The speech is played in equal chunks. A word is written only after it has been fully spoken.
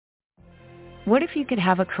What if you could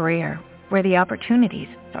have a career where the opportunities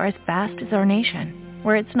are as vast as our nation,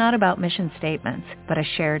 where it's not about mission statements, but a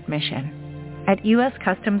shared mission? At U.S.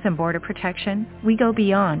 Customs and Border Protection, we go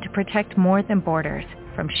beyond to protect more than borders.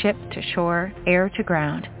 From ship to shore, air to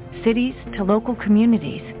ground, cities to local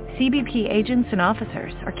communities, CBP agents and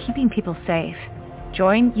officers are keeping people safe.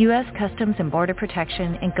 Join U.S. Customs and Border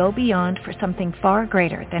Protection and go beyond for something far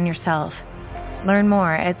greater than yourself. Learn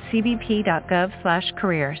more at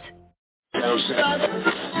cbp.gov/careers.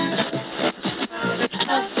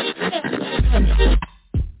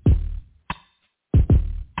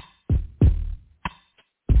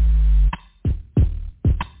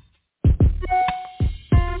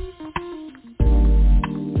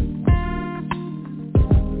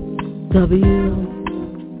 WJBR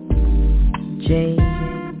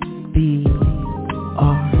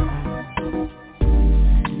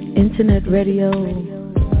Internet radio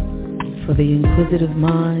for the inquisitive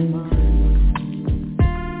mind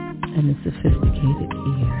and the sophisticated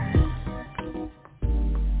ear.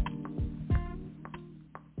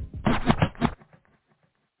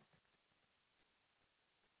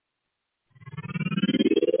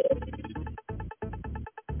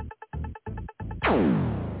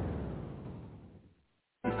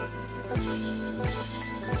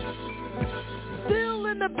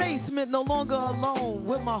 No longer alone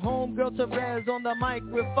with my homegirl Terez on the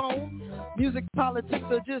microphone. Music, politics,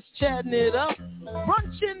 or just chatting it up.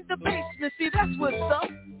 Brunch in the basement, see that's what's up.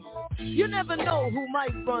 You never know who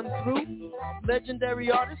might run through.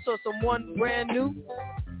 Legendary artists or someone brand new.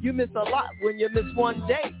 You miss a lot when you miss one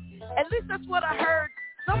day. At least that's what I heard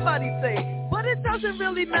somebody say. But it doesn't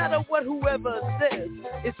really matter what whoever says.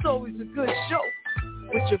 It's always a good show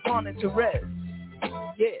with JaVonne and Terez.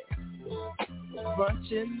 Yeah.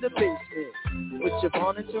 Brunch in the basement with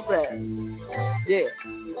JaVonne and Terez. Yeah.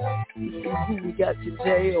 You see who we got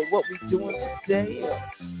today or what we doing today or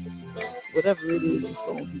whatever it is, it's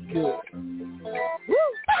going to be good. Woo!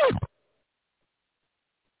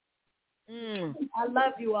 I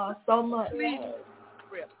love you all so much. Just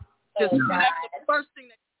that's the first thing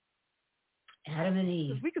that Adam and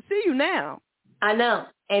Eve. we can see you now. I know.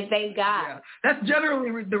 And thank God. Yeah. That's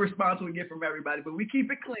generally the response we get from everybody, but we keep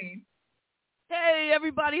it clean. Hey,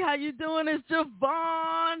 everybody, how you doing? It's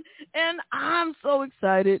JaVonne, and I'm so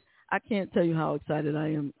excited. I can't tell you how excited I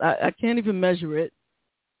am. I can't even measure it.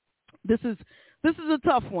 This is a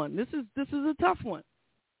tough one. This is a tough one.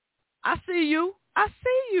 I see you.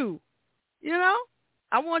 You know,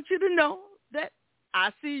 I want you to know that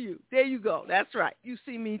I see you. There you go. That's right. You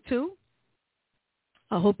see me too.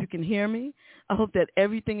 I hope you can hear me. I hope that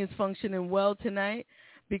everything is functioning well tonight,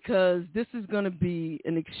 because this is going to be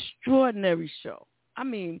an extraordinary show. I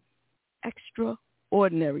mean,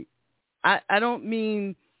 extraordinary. I don't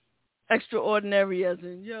mean extraordinary as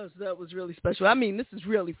in, yes, that was really special. I mean, this is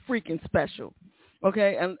really freaking special,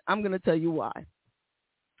 okay? And I'm going to tell you why.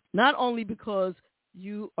 Not only because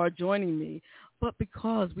you are joining me, but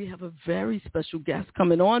because we have a very special guest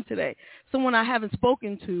coming on today, someone I haven't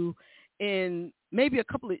spoken to in maybe a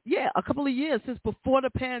couple of years, since before the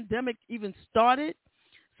pandemic even started.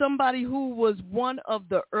 Somebody who was one of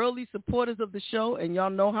the early supporters of the show, and y'all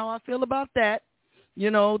know how I feel about that. You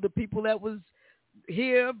know, the people that was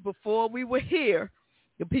here before we were here,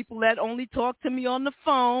 the people that only talked to me on the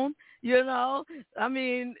phone, you know. I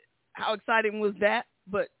mean, how exciting was that?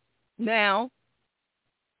 But now,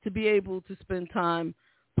 to be able to spend time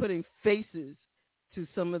putting faces to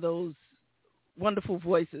some of those wonderful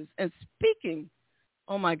voices. And speaking,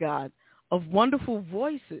 oh my God, of wonderful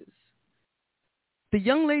voices, the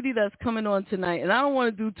young lady that's coming on tonight, and I don't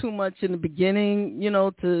want to do too much in the beginning,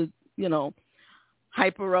 to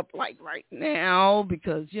hype her up like right now,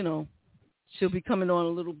 because, she'll be coming on a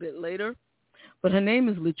little bit later. But her name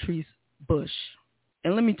is Latrese Bush.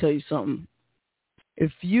 And let me tell you something.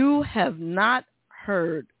 If you have not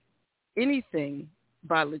heard anything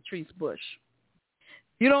by Latrese Bush,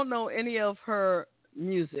 you don't know any of her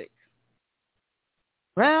music,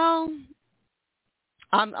 well,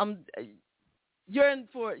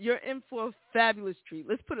 you're in for a fabulous treat.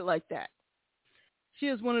 Let's put it like that. She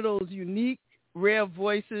has one of those unique, rare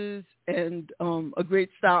voices and a great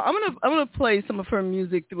style. I'm gonna play some of her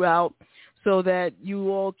music throughout so that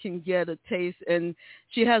you all can get a taste. And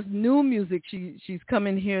she has new music she's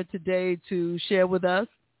coming here today to share with us.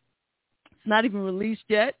 It's not even released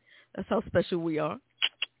yet. That's how special we are.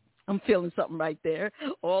 I'm feeling something right there,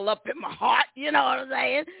 all up in my heart. You know what I'm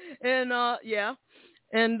saying? And yeah,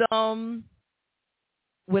 and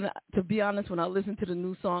to be honest, when I listened to the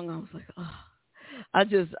new song, I was like,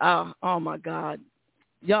 oh my God,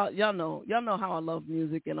 y'all know how I love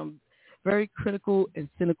music, and I'm very critical and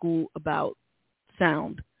cynical about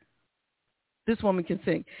sound. This woman can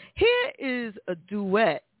sing. Here is a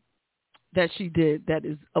duet that she did that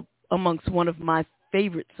is amongst one of my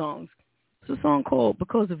favorite songs. It's a song called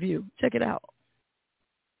Because of You. Check it out.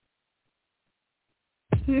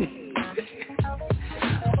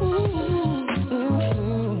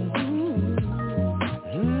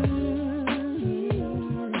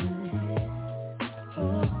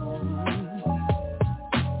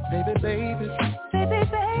 Baby,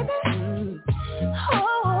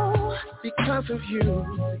 oh, because of you,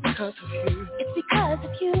 it's because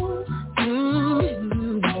of you.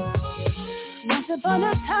 Once upon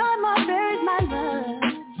a time I buried my love,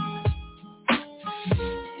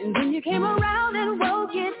 and then you came around and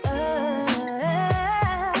woke it up.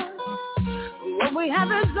 What we have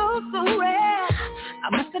is so rare. I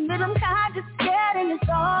must admit I'm kind of scared, and it's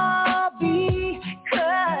all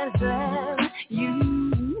because of you,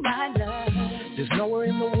 my love. There's nowhere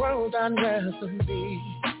in the world I'd rather be.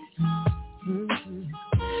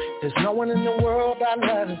 There's no one in the world I'd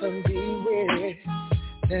rather be with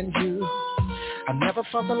than you. I never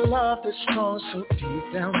felt a love this strong so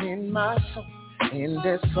deep down in my soul, and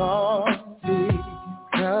it's all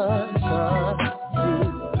because of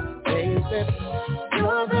you, baby.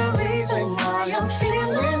 You're the reason why I'm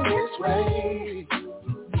feeling this way.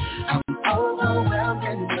 I'm overwhelmed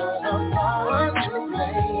and you're the one to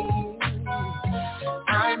blame.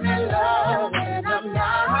 I'm in love and I'm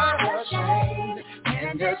not ashamed,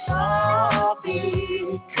 and it's all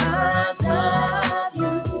because of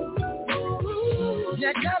you. You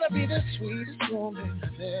gotta be the sweetest woman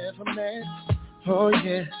I've ever met. Oh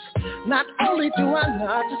yes, not only do I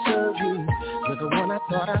not deserve you, you're the one I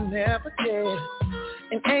thought I'd never get.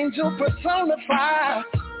 An angel personified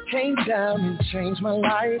came down and changed my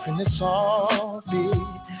life, and it's all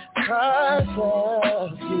because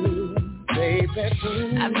of you, baby.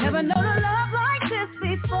 I've never known a love like this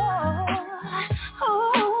before.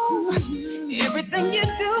 Oh, everything you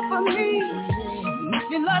do for me makes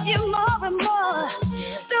me love you more and more.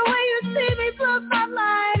 The way you see me blows my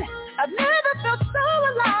mind. I've never felt so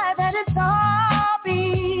alive, and it's all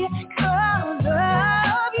because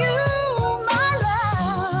of you, my love.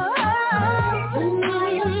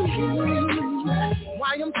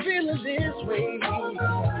 Why I'm feeling this way.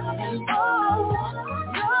 Oh,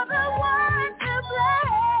 you're the one to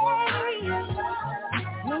blame.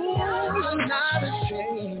 No, I'm not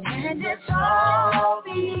ashamed, and it's all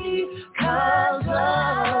because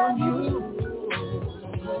of you.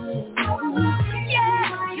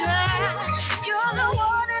 You're the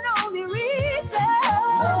one and only reason.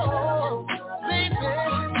 Oh, baby,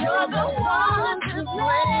 you're the one to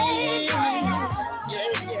blame.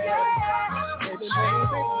 Baby,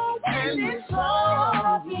 and it's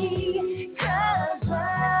all because of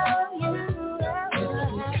you.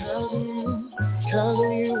 Because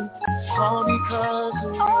of you, all because of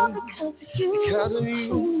you. Because of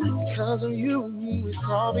you, because of you, it's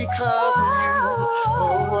all because of you.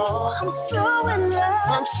 Oh, I'm so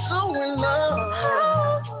in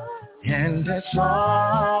love, and it's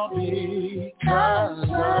all because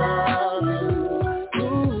of you.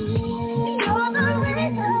 You're the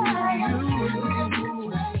reason,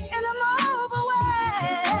 and I'm overwhelmed.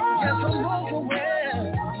 Yes, I'm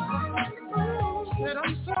overwhelmed, and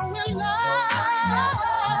I'm so in love.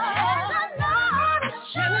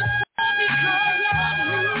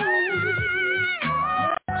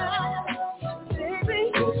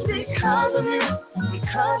 Because of you,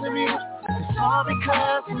 because of you, it's all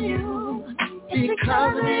because of you.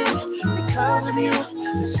 Because of you, because of you,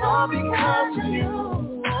 it's all because of you.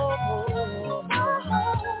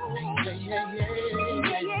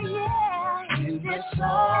 And it's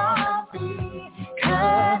all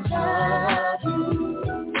because of you.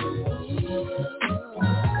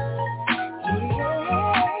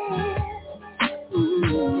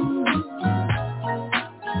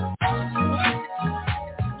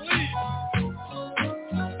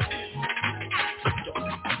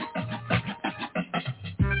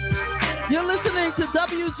 You're listening to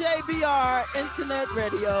WJBR Internet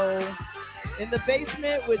Radio in the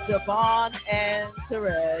basement with JaVonne and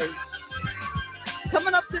Terez.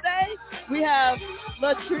 Coming up today, we have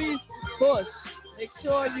Latrese Bush. Make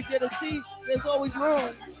sure you get a seat. There's always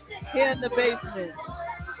room here in the basement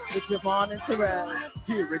with JaVonne and Terez.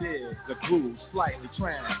 Here it is, the groove slightly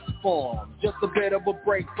transformed. Just a bit of a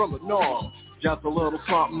break from the norm. Just a little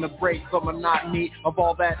something to break the monotony of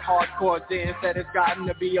all that hardcore dance that has gotten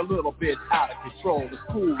to be a little bit out of control. It's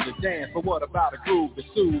cool to dance, but what about a groove that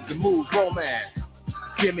soothes and moves romance?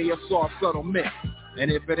 Give me a soft, subtle mix,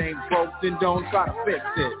 and if it ain't broke, then don't try to fix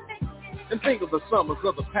it. And think of the summers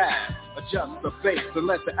of the past. Adjust the bass and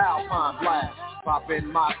let the alpine blast. Pop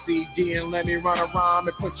in my CD and let me run around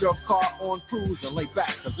and put your car on cruise and lay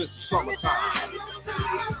back, cause it's summertime.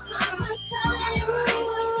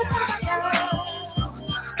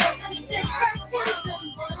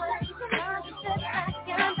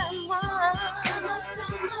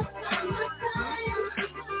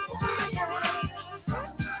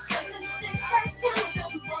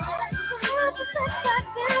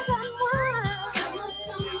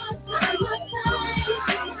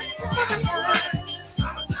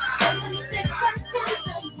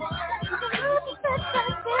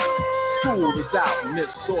 School is out and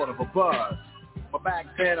it's sort of a buzz. But back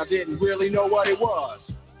then I didn't really know what it was.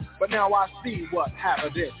 But now I see what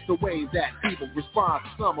happened is the way that people respond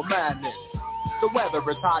to summer madness. The weather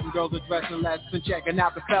is hot and girls are dressing less and checking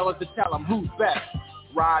out the fellas to tell them who's best.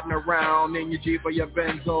 Riding around in your Jeep or your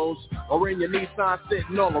Benzos or in your Nissan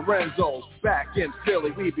sitting on Lorenzo's. Back in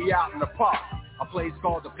Philly, we be out in the park. A place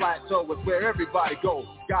called the Plateau is where everybody goes.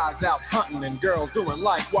 Guys out hunting and girls doing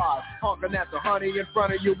likewise. Honking at the honey in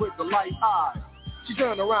front of you with the light eyes. She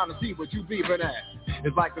turned around to see what you beeping at.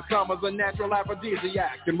 It's like the summer's a natural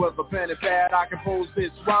aphrodisiac. And with a pen and pad I compose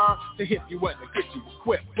this rhyme to hit you and to get you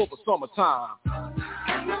equipped for the summertime.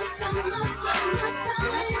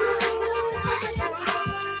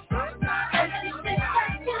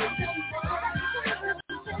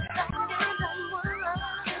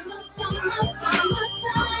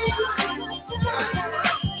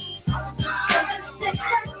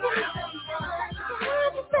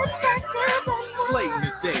 Late in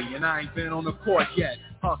the day and I ain't been on the court yet.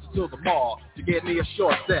 Hustle to the mall to get me a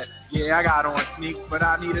short set. Yeah, I got on sneaks, but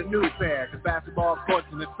I need a new pair. Cause basketball courts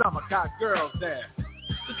in the summer got girls there.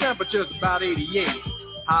 The temperature's about 88.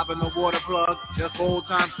 Hop in the water plug, just for old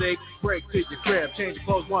time's sake. Break to your crib, change your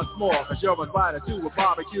clothes once more. Cause you're invited to a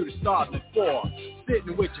barbecue to start at 4.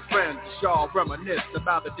 Sitting with your friends, y'all reminisce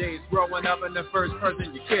about the days growing up and the first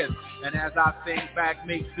person you kissed. And as I think back,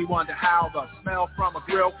 makes me wonder how the smell from a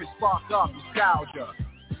grill can spark up nostalgia.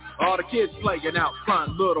 All the kids playing out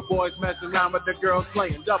front, little boys messing around with the girls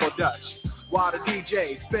playing double dutch. While the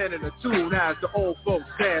DJ spinning a tune as the old folks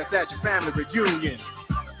dance at your family reunion.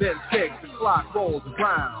 Then 6 o'clock rolls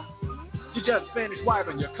around. You just finished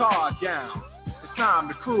wiping your car down. It's time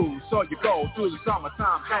to cruise, so you go through the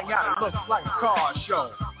summertime, hang out and look like a car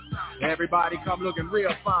show. Everybody come looking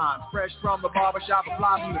real fine, fresh from the barbershop,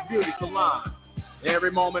 applied from the beauty salon.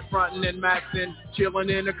 Every moment frontin' and maxin', chillin'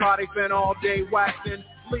 in the car, they spend all day waxing.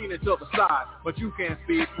 Leaning to the side, but you can't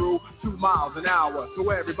speed through 2 miles an hour, so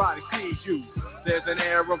everybody sees you. There's an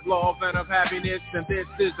air of love and of happiness, and this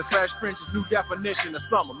is the Fresh Prince's new definition of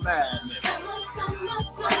summer madness.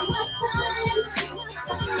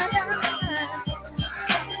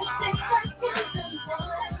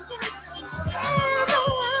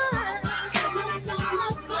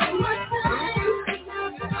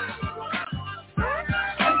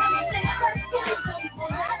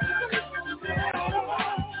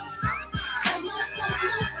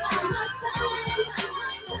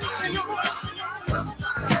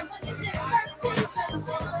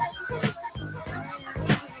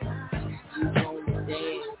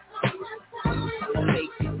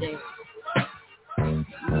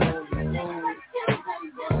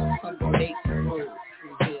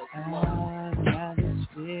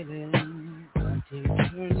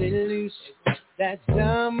 That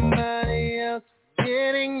somebody else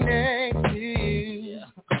getting next to you.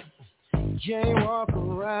 Jaywalk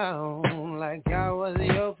around like I was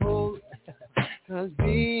your fool. Cause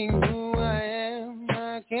being who I am,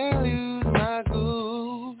 I can't lose my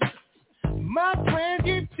cool. My friends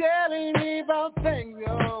keep telling me about things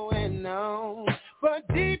going on, but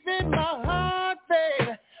deep in my heart,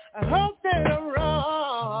 babe, I hope that I'm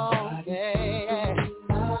wrong. Yeah.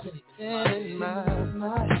 In my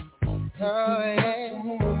mind. Oh yeah,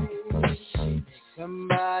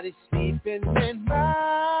 somebody sleeping in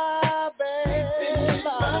my bed,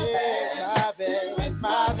 my bed,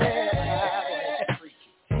 my bed,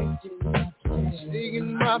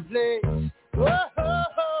 singing my place.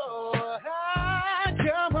 Whoa, I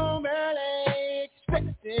come home early,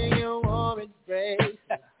 expecting a warm embrace,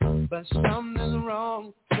 but something's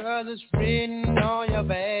wrong, 'cause it's written on your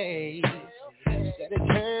face. Said it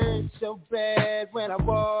hurts so bad when I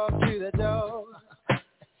walk through the door.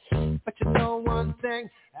 But you know one thing,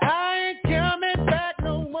 I ain't coming back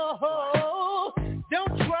no more.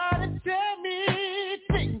 Don't try to tell me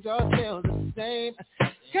things are still the same.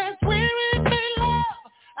 'Cause when we made love,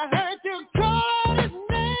 I heard you call his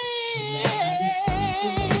name.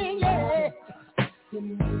 Yeah.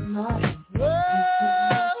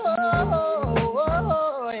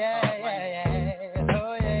 Oh, yeah, yeah, yeah.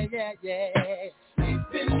 Oh, yeah, yeah, yeah.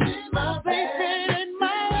 Sleeping in my bed.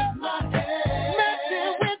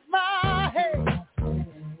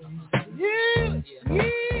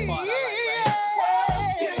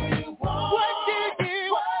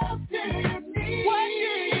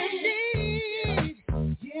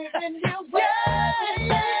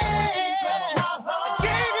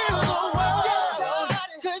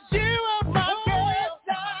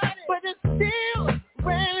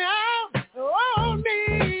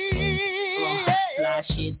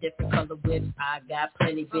 fly shit, different color whips. I got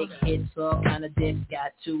plenty big hits, all kind of dicks,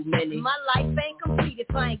 got too many. My life ain't complete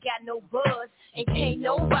if I ain't got no buzz. And can't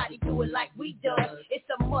nobody do it like we do. It's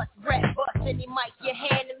a must rap bust any mic you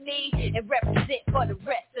hand to me and represent for the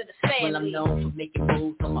rest of the family. Well, I'm known for making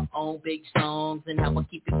moves on my own big songs and how I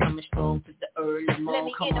keep it coming strong to the early morning. Let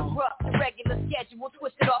me interrupt the regular schedule,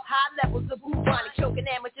 twisted off high levels of bubonic, choking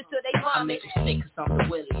amateurs till they I vomit. make you sick 'cause I'm the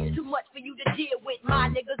williest. Too much for you to deal with. My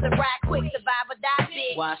niggas are ride quick, survive or die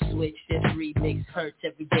big. Why switch? This remix hurts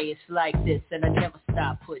every day. It's like this, and I never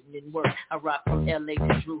stop putting in work. I rock from LA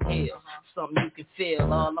to Drew Hill. Something you can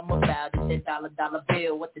feel. All I'm about is that dollar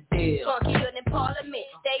bill. What the deal? Funkier than Parliament.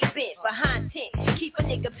 They bent behind tent. Keep a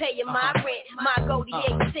nigga paying my rent. My goldie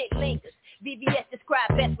 8-cent linkers. VVS describe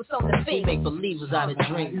best what's on the We finger. make believers out of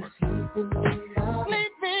dreamers.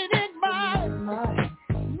 Sleeping in my mind,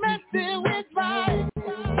 messing with my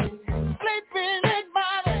sleeping in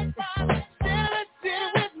my still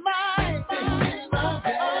with my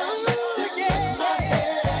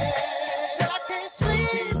I can't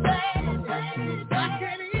sleep, I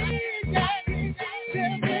can't eat,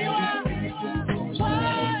 tell me why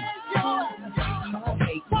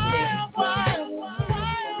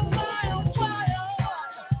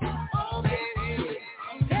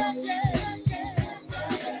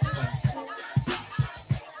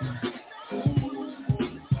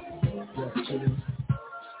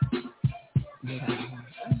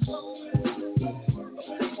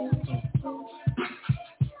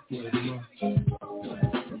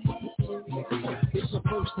It's our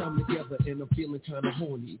first time together and I'm feeling kinda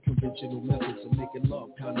horny. Conventional methods of making love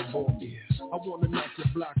kinda bore me. I wanna knock your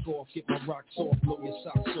block off, get my rocks off, blow your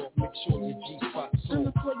socks off, make sure your G-spot's I'ma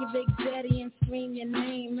on. call your big daddy and scream your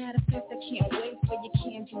name. Matter of fact, I can't wait for your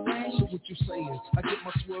candy rain. So what you saying? I get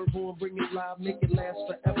my swerve on, bring it live, make it last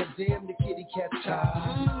forever. Damn, the kitty cat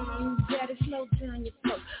tired. Daddy, slow down your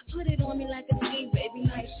flow. Put it on me like a G, baby,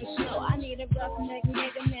 nice and slow. I need a rough neck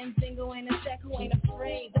nigga, man, zingo in a sec who ain't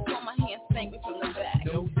afraid to pull my hand, spank me from the back.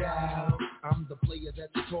 No doubt, I'm the player that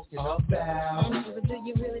you're talking about. But do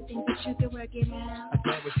you really think that you can work it out? I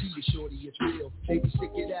guarantee you, shorty, it's real. Baby,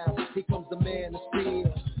 stick it out. Here comes the man of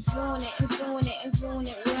steel. Doing it and doing it and doing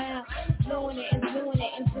it well. Doing it and doing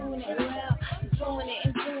it and doing it well. Doing it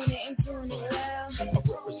and doing it and doing it well. I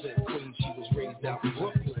represent Queens. She was raised out in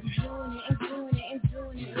Brooklyn. Doing it and doing it and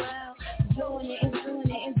doing it well. Doing it and doing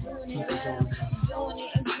it and doing it well. Doing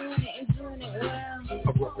it and doing it and doing it well.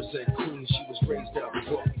 I represent Queens. She was raised out in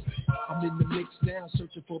Brooklyn. I'm in the mix now,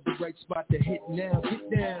 searching for the right spot to hit now.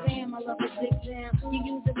 Get down. Damn, I love the dick down. You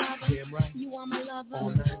use the rubber. Damn right. You are my lover. All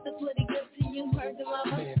night. The pretty good to you, heard the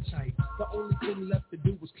rubber. Man tight. The only thing left to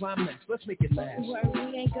do was climax. Let's make it last. Word,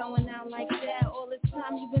 we ain't going out like that. All this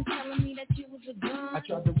time you've been telling me that you was a gun. I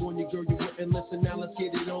tried to warn you, girl, you wouldn't listen. Now let's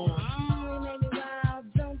get it on. You made me wild.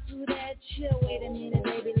 Don't do that. Chill. Wait a minute,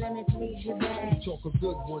 baby. Let me please you back. You talk a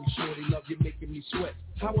good one, shorty. Love you making me sweat.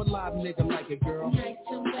 How a live nigga like it, girl? Nice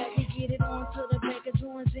and wet. We get it on to the break of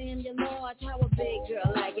dawn. Damn, you're large. How a big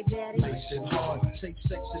girl like it, daddy? Nice and hard. Safe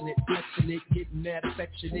sexing it, flexing it, getting that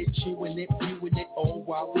affectionate, chewing it, viewing it, all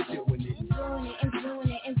while we're doing it. Doing it and doing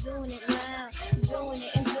it and doing it well. Doing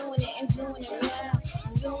it and doing it and doing it well.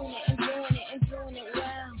 Doing it and doing it and doing it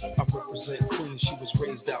well. I represent Queens. She was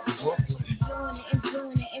raised out in Brooklyn. Doing it and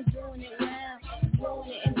doing it and doing it well. Doing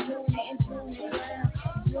it and doing it and doing it well.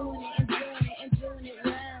 Doing it and doing it and doing it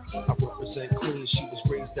well. I represent Queens. She was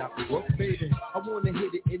raised out in Brooklyn. Baby, I wanna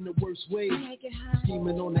hit it in the worst way. Make it hot.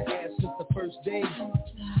 Scheming on the ass since the first day.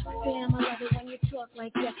 Damn, I love it when you talk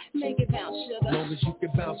like that. Make it bounce, sugar. Long as you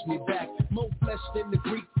can bounce me back. More flesh than the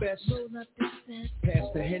Greek fest. Roll up this set. Pass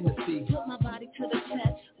the Hennessy. Put my body to the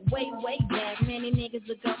test. Way back, many niggas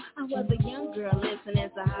ago. I was a young girl listening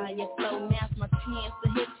to higher flow. Now's my chance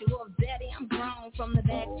to hit you up, daddy. I'm grown from the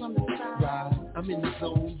back, from the side. Right, I'm in the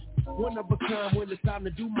zone. One of a kind when it's time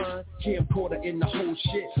to do mine. Camcorder in the whole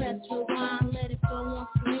shit. Press rewind, let it go on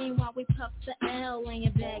screen while we puff the L.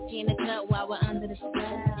 Laying back in the cut while we're under the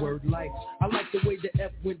spell. Word life, I like the way the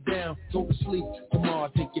F went down. Go to sleep, tomorrow I'll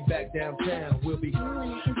take you back downtown. We'll be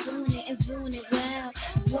doing it and doing it and doing it well.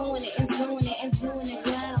 Doing it and doing it and doing it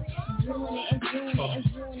well. Doing it and doing it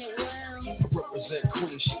and doing it well. I represent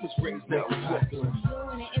Queens, she was raised out in Brooklyn.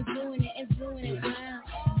 Doing it and doing it and doing it well.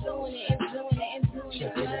 Doing it and doing it and doing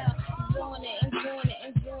it well. Doing it and doing it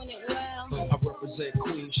and doing it well. I represent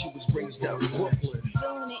Queens, she was raised out in Brooklyn.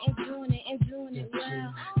 Doing it and doing it and doing it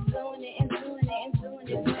well. Doing it and doing it and doing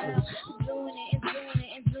it well. Doing it and doing it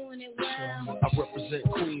and doing it well. I represent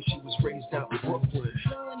Queens, she was raised out in Brooklyn.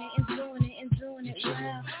 Doing it and doing it and doing it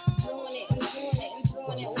well. Doing it and doing it and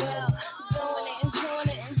doing it well. Doing it and doing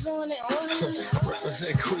it and doing it well. I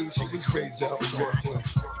represent Queens, she was raised out in Brooklyn.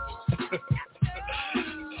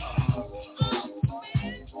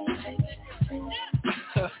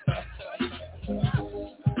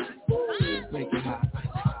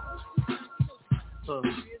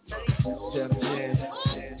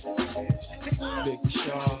 Big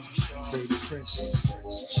Shaw, Baby Prince,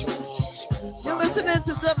 Shaw. You're listening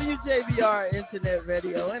to WJBR Internet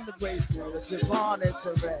Radio in the basement with JaVonne and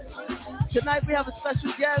Terez. Tonight we have a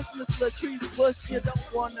special guest, Miss Latrese Bush. You don't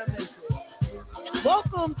want to miss it.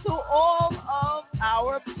 Welcome to all of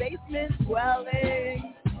our basement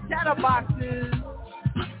dwelling chatterboxes.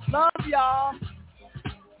 Love y'all.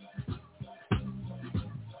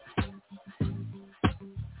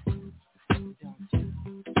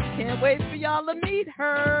 Can't wait for y'all to meet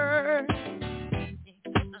her.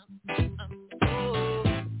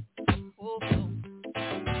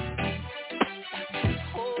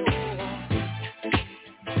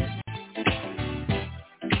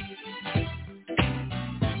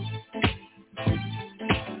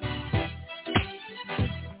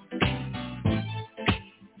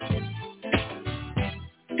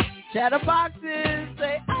 Chatterboxes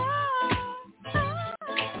say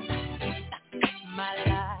my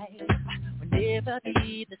life will never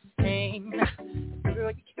be the same.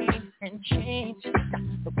 Girl, you came and changed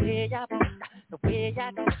the way I walk, the way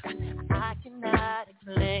I go. I cannot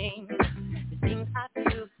explain the things I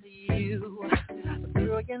feel for you. But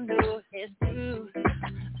girl, you know it's true.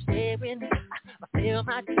 Stay with me, I feel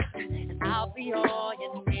my dreams, and I'll be all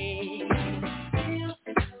you need.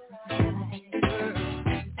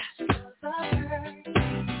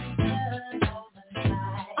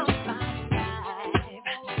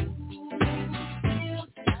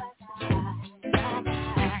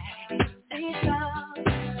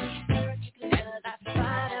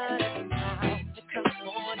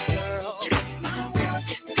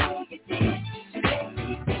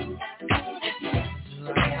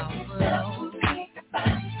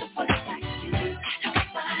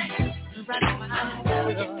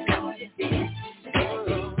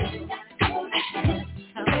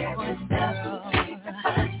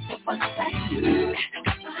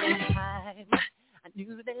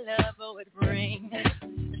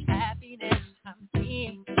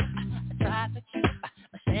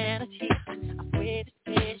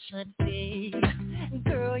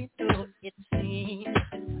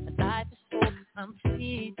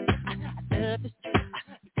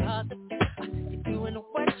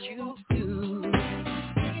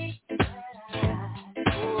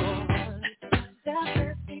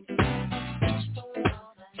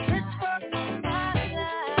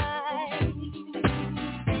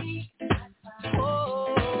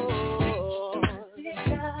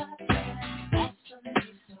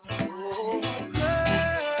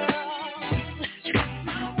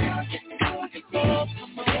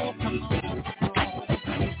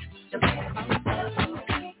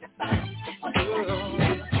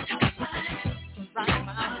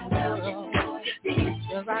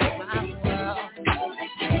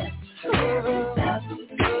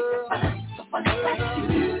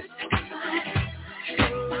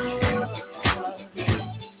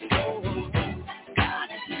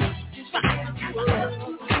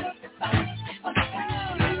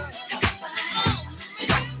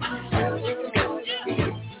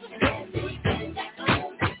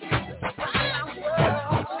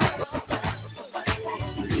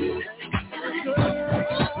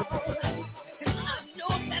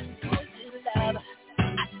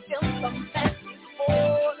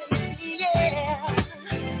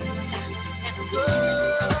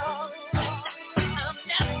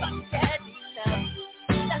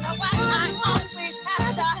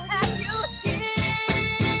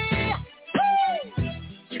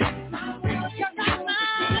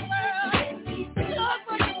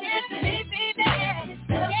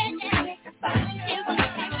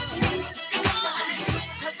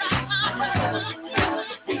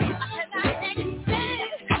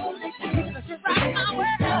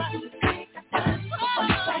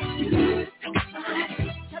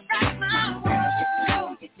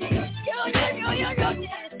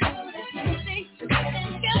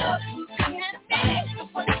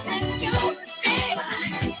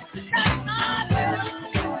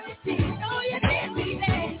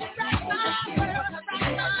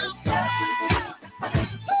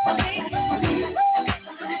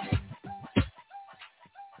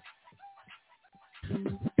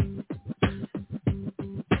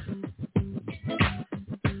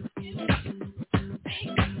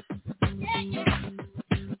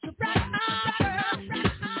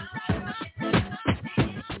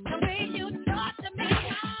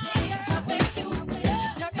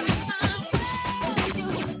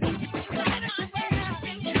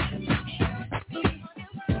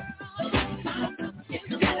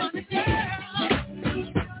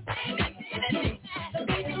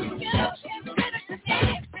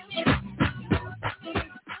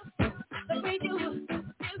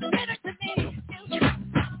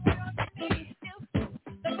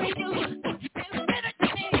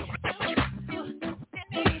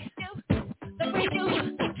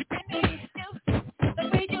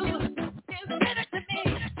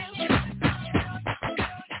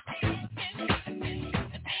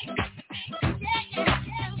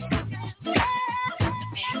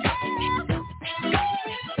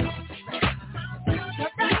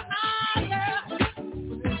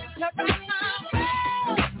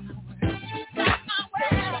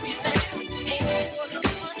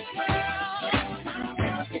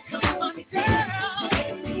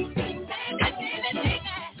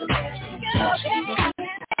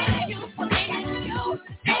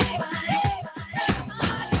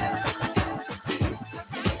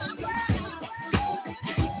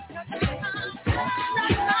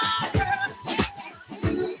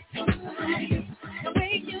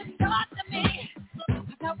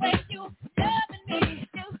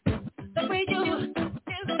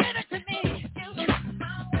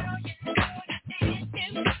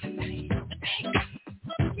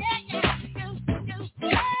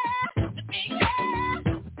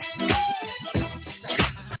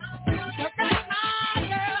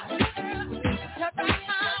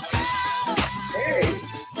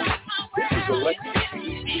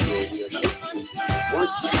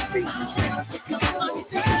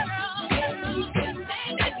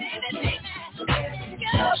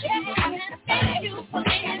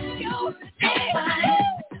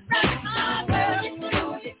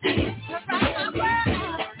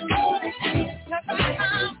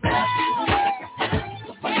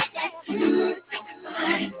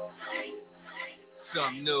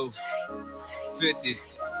 Something new. 50.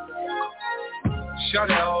 Shut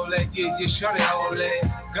it all that, yeah, shut it all that.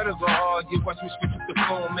 Gotta go hard, yeah, watch me switch up the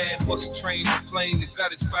phone, man. Bus, train, plane, it's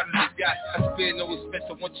got its spot of the yacht. I spare no expense,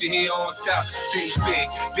 I want you here on top. Things big,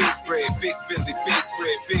 big bread, big Billy, big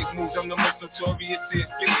bread, big moves. I'm the most notorious, it's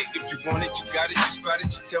big. If you want it, you got it, you spot it,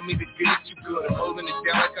 you tell me to get it, you good. I'm holding it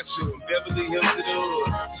down like I should. Beverly Hills to the hood.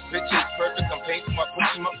 This bitch is perfect, I'm painting my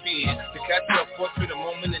push in my pen. To catch up, portrait, a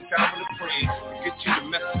moment in time of the friend. To get you the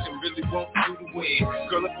message and really want you to win.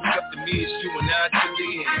 Girl, if it's up to me, it's you and I.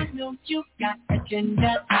 I know you got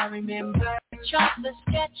agenda. I remember chocolate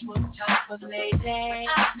sketch was top of lady.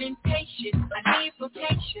 I've been patient, I need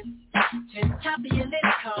rotation. To the top of your list,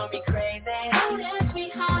 call me crazy. Don't ask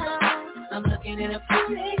me how. I'm looking at a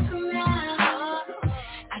few days from now.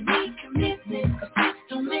 I need commitment, cause this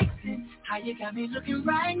don't make sense. How you got me looking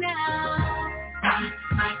right now? I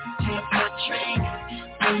might take a train,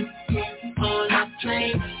 on a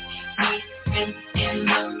plane, even in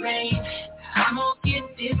the rain. I'm gonna get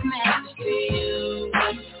this message to you.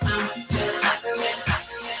 I'm delivering.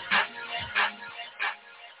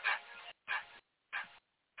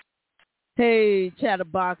 Hey,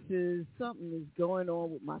 chatterboxes, something is going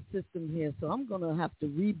on with my system here, so I'm going to have to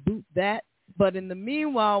reboot that. But in the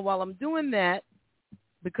meanwhile, while I'm doing that,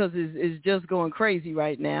 because it's just going crazy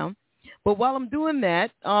right now, but while I'm doing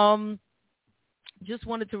that, just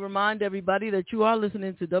wanted to remind everybody that you are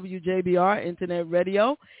listening to WJBR Internet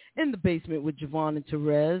Radio in the basement with JaVonne and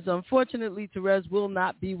Terez. Unfortunately, Terez will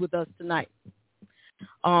not be with us tonight.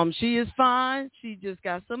 She is fine. She just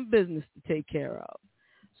got some business to take care of.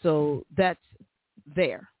 So that's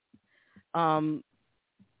there. On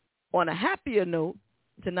a happier note,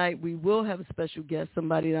 tonight we will have a special guest,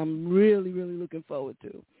 somebody that I'm really, really looking forward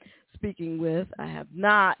to speaking with. I have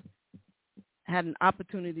not had an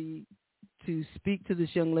opportunity to speak to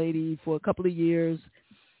this young lady for a couple of years.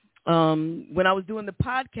 When I was doing the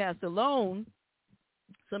podcast alone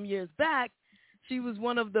some years back, she was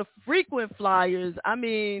one of the frequent flyers. I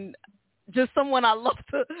mean, just someone I love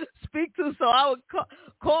to speak to. So I would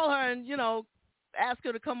call her and, ask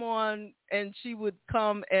her to come on, and she would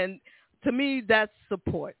come. And to me, that's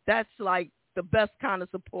support. That's like the best kind of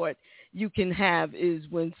support you can have is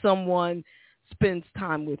when someone spends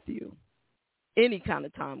time with you. Any kind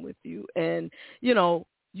of time with you. And,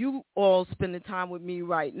 you all spending time with me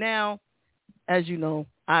right now. As you know,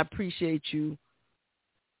 I appreciate you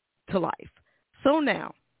to life. So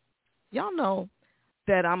now, y'all know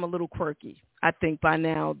that I'm a little quirky. I think by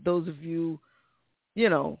now, those of you,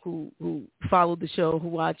 who follow the show, who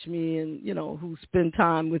watch me and, who spend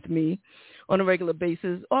time with me on a regular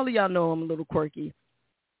basis, all of y'all know I'm a little quirky.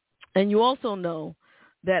 And you also know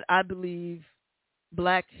that I believe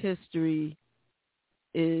Black history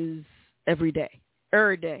is every day,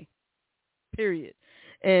 period.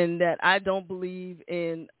 And that I don't believe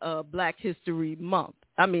in Black History Month.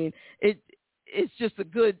 I mean, it's just a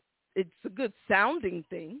good sounding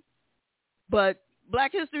thing, but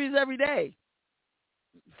Black history is every day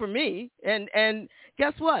for me. And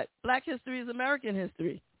guess what? Black history is American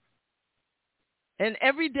history. And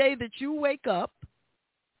every day that you wake up,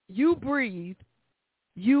 you breathe,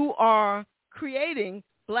 you are creating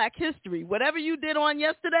Black history. Whatever you did on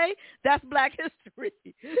yesterday, that's Black history.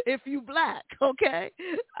 If you Black, okay?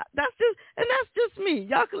 That's just me.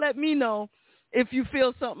 Y'all can let me know if you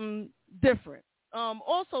feel something different.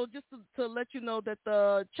 Also, just to let you know that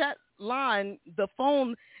the chat line, the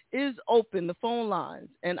phone is open, the phone lines,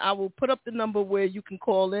 and I will put up the number where you can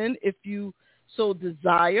call in if you so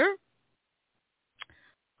desire.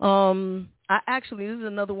 This is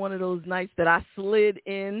another one of those nights that I slid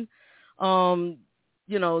in,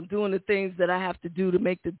 doing the things that I have to do to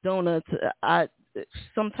make the donuts.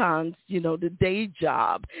 Sometimes, the day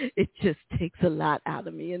job, it just takes a lot out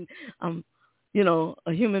of me. And I'm,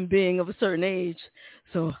 a human being of a certain age,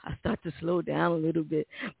 so I start to slow down a little bit.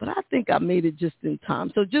 But I think I made it just in time.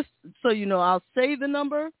 So just so you know, I'll say the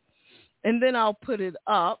number, and then I'll put it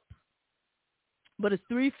up. But it's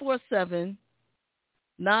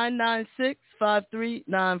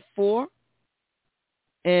 347-996-5394.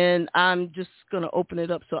 And I'm just going to open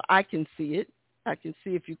it up so I can see it. I can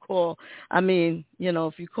see if you call. I mean,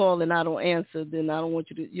 if you call and I don't answer, then I don't want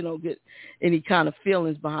you to, get any kind of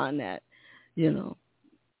feelings behind that,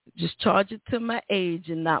 Just charge it to my age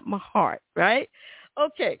and not my heart, right?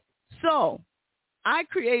 Okay, so I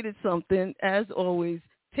created something, as always,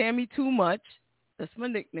 Tammy Too Much. That's my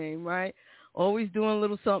nickname, right? Always doing a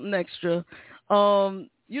little something extra.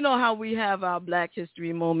 You know how we have our Black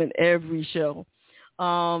History moment every show.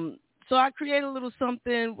 So I create a little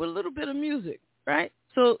something with a little bit of music, right?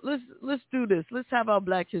 So let's do this. Let's have our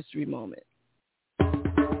Black History moment.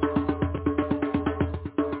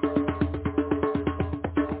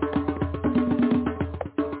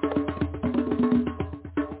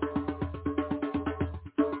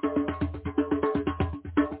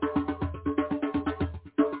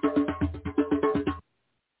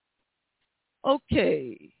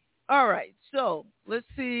 Okay. All right. So let's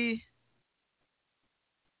see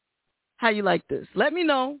how you like this. Let me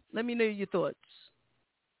know. Let me know your thoughts.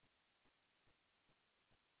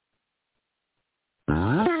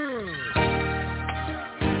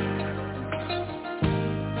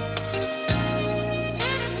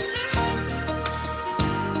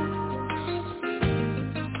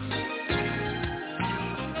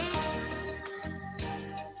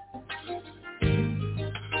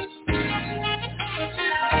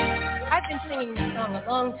 I've been singing this song a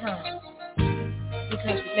long time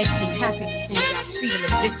because it makes me happy to sing about freedom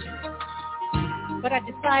and victory. But I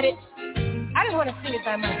decided I didn't want to sing it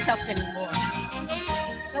by myself anymore.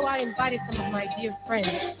 So I invited some of my dear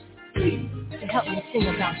friends to help me sing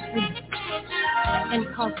about freedom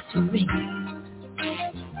and cause it to ring.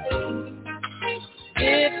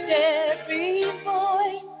 Lift every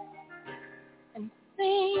voice and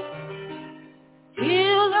sing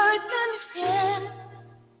till earth and heaven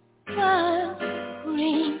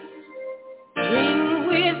green. Ring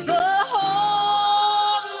with the harmony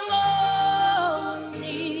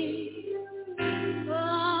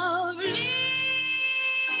of liberty.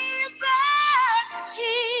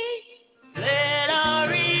 Let our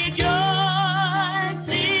rejoicing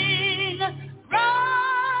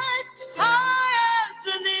rise high as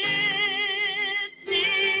the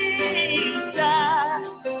listening sky.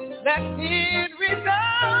 Let it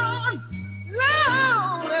resound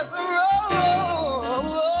loud as the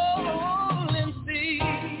rolling sea.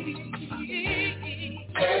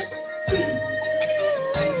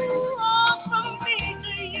 All from me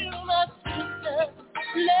to you, my sister,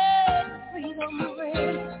 let freedom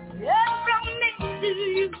ring. Yes, from me to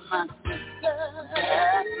you, my sister.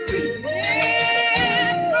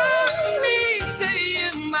 Yes, from me to you,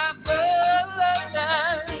 my brother.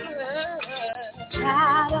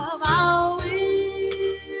 Child of our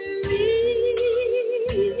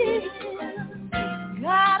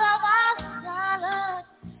God of our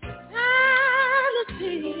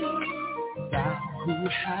sanity, Thou who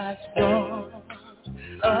hast brought us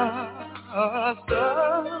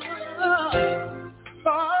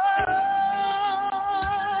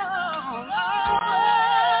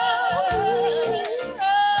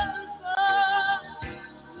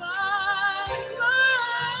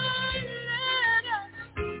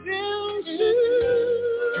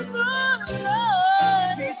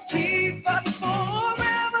keep us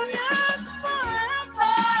forever and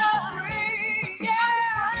forever.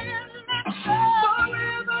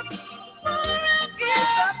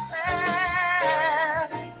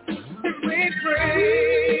 We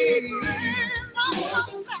pray.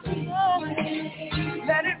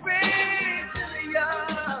 Let it rain to the young.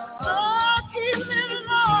 Oh, keep living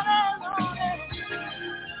on and on.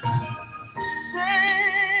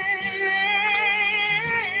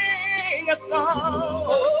 Sing a song.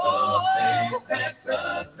 Oh, that the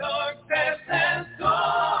darkness has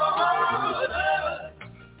gone.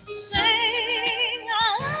 Sing a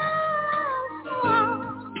song.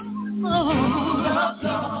 Oh,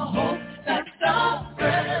 that the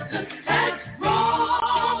presence has brought.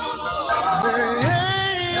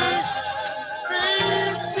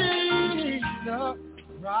 Sing the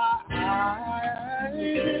rise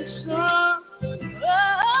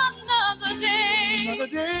of another day.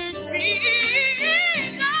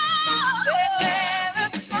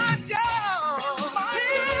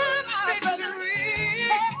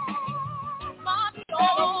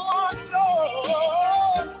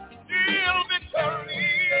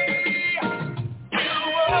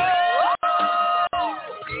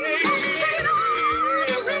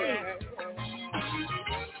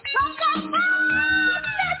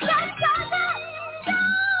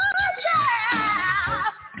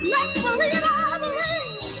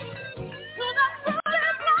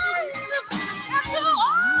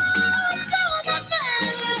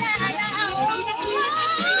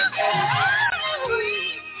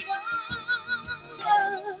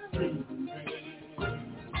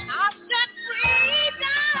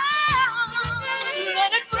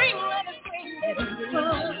 Let it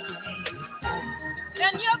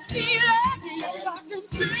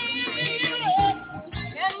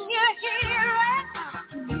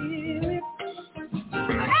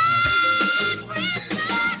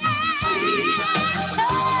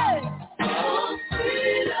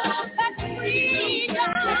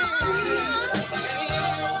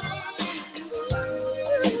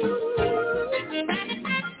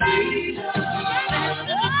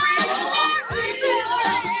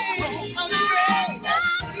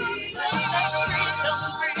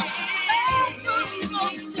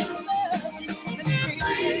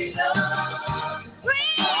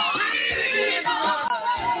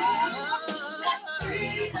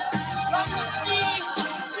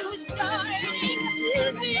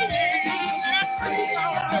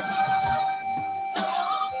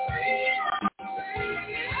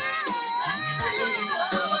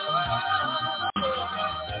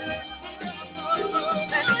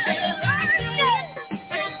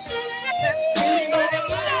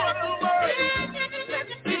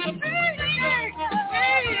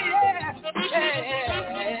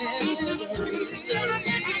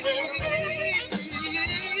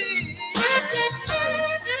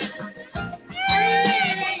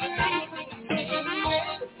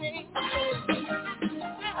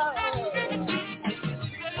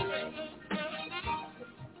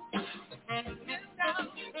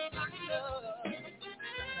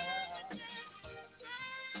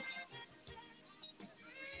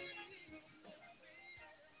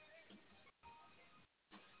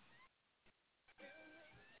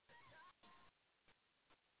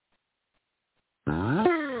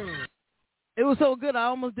It was so good, I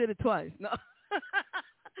almost did it twice. No.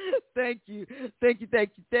 Thank you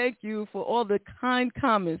for all the kind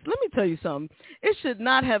comments. Let me tell you something. It should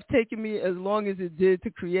not have taken me as long as it did to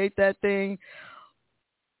create that thing.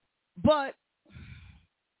 But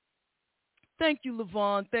thank you,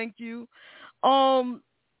 LaVonne. Thank you. I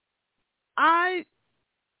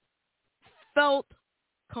felt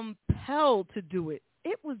compelled to do it.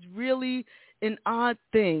 It was really an odd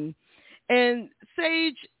thing. And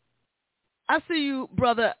Sage, I see you,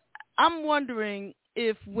 brother. I'm wondering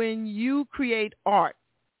if when you create art,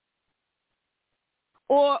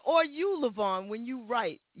 or you, LaVonne, when you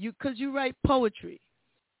write, because you write poetry,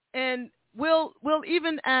 and we'll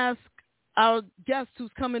even ask our guest who's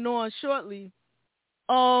coming on shortly,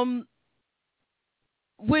 when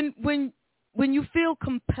you feel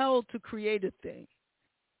compelled to create a thing,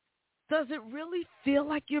 does it really feel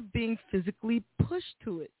like you're being physically pushed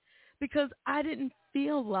to it? Because I didn't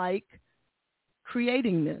feel like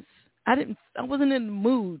creating this. I wasn't in the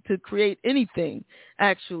mood to create anything,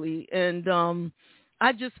 actually. And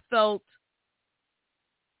I just felt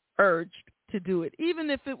urged to do it, even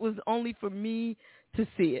if it was only for me to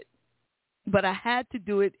see it. But I had to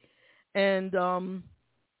do it. And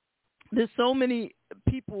there's so many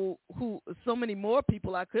more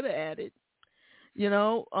people I could have added,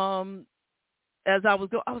 as I was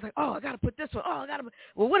going. I was like, oh, I got to put this one. Oh,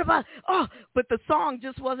 well, what about, but the song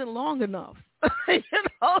just wasn't long enough.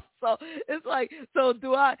 So it's like,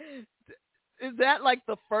 is that like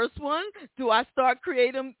the first one? Do I start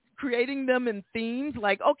creating them in themes?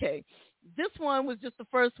 Like, okay, this one was just the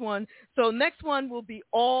first one. So next one will be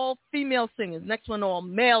all female singers. Next one, all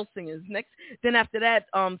male singers. Then after that,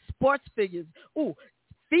 sports figures. Ooh,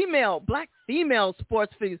 black female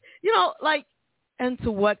sports figures. And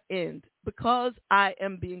to what end? Because I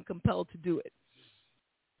am being compelled to do it.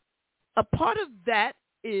 A part of that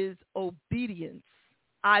is obedience,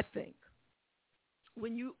 I think.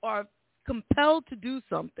 When you are compelled to do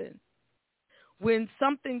something, when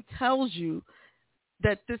something tells you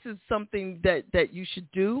that this is something that you should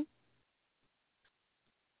do,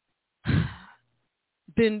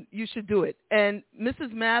 then you should do it. And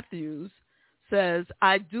Mrs. Matthews says,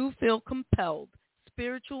 I do feel compelled,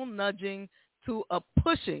 spiritual nudging to a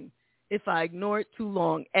pushing if I ignore it too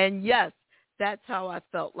long. And yes, that's how I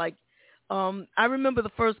felt. Like, I remember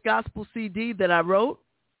the first gospel CD that I wrote.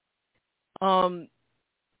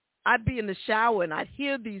 I'd be in the shower and I'd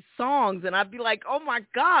hear these songs and I'd be like, oh my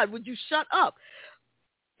God, would you shut up?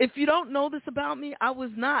 If you don't know this about me, I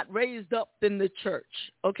was not raised up in the church,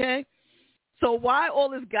 okay? So why all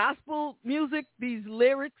this gospel music, these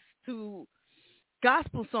lyrics to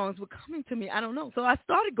gospel songs were coming to me? I don't know. So I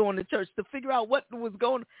started going to church to figure out what was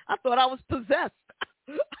going on. I thought I was possessed.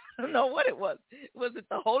 I don't know what it was. Was it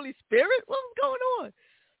the Holy Spirit? What was going on?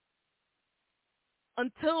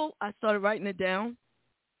 Until I started writing it down,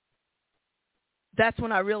 that's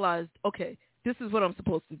when I realized, okay, this is what I'm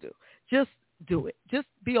supposed to do. Just do it. Just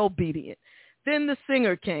be obedient. Then the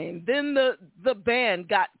singer came. Then the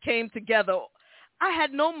band came together. I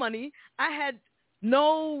had no money. I had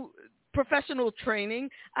no professional training.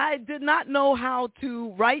 I did not know how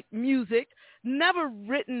to write music. Never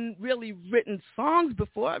really written songs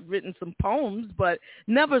before. I've written some poems, but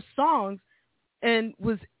never songs, and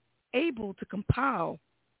was able to compile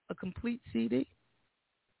a complete CD.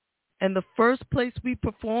 And the first place we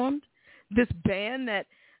performed, this band that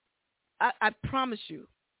I promise you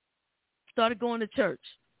started going to church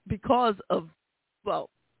because of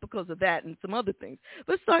that and some other things.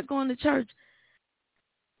 But started going to church.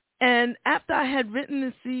 And after I had written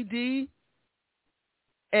the CD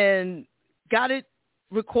and got it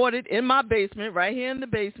recorded in my basement, right here in the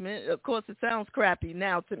basement, of course it sounds crappy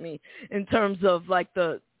now to me in terms of like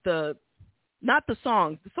the not the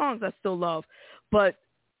songs I still love, but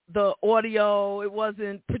the audio, it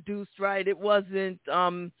wasn't produced right. It wasn't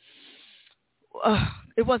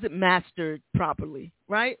mastered properly,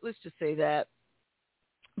 right? Let's just say that.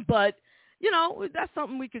 But, that's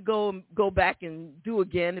something we could go back and do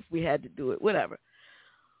again if we had to do it, whatever.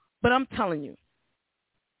 But I'm telling you,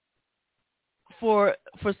 for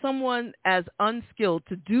someone as unskilled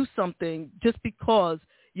to do something just because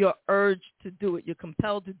you're urged to do it, you're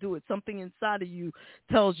compelled to do it, something inside of you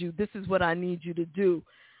tells you this is what I need you to do.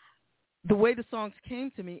 The way the songs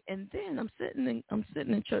came to me, and then I'm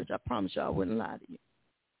sitting in church. I promise you I wouldn't lie to you.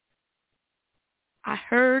 I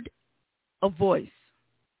heard a voice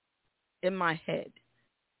in my head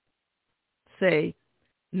say,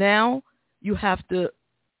 now you have to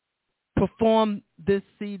perform this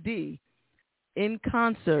CD in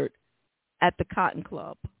concert at the Cotton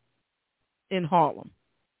Club in Harlem.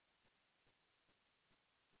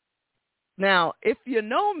 Now, if you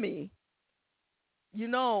know me, you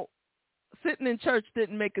know sitting in church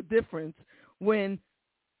didn't make a difference when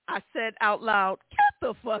I said out loud, "Get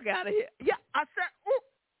the fuck out of here." Yeah, I said, "Ooh,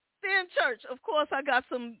 stay in church." Of course, I got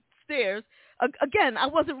some stares. Again, I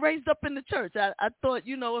wasn't raised up in the church. I thought,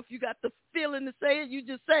 if you got the feeling to say it, you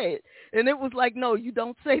just say it. And it was like, no, you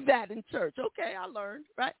don't say that in church. Okay, I learned,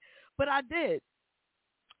 right? But I did.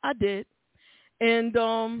 And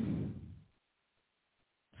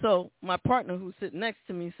so my partner who's sitting next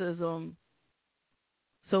to me says,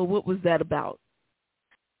 so what was that about?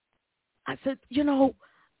 I said,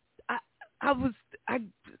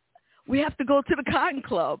 we have to go to the Cotton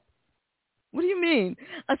Club. What do you mean?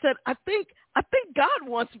 I said, I think God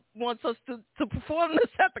wants us to perform this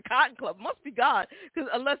at the Cotton Club. It must be God, because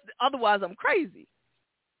otherwise I'm crazy.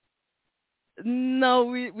 No,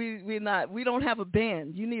 we're not. We don't have a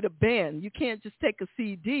band. You need a band. You can't just take a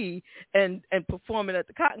CD and perform it at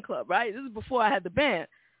the Cotton Club, right? This is before I had the band.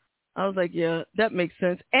 I was like, yeah, that makes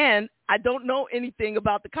sense. And I don't know anything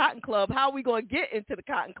about the Cotton Club. How are we going to get into the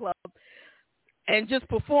Cotton Club and just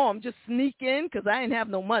perform, just sneak in? Because I didn't have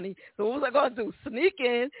no money. So what was I going to do? Sneak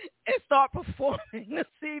in and start performing the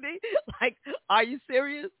CD? Like, are you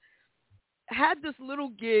serious? Had this little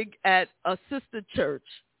gig at a sister church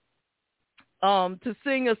to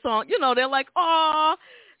sing a song. They're like, oh,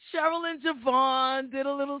 Cheryl and JaVonne did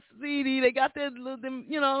a little CD. They got their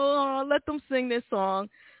little, let them sing their song.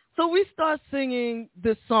 So we start singing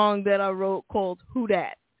this song that I wrote called Who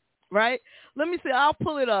Dat, right? Let me see. I'll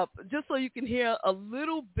pull it up just so you can hear a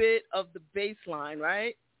little bit of the bass line,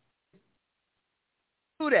 right?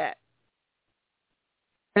 Who Dat.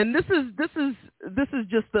 And this is just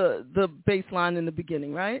the bass line in the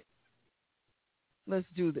beginning, right? Let's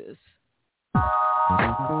do this.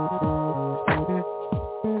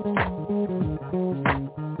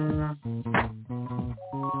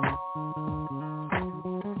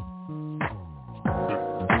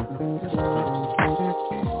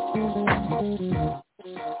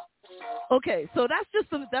 Okay, so that's just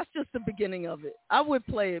the beginning of it. I would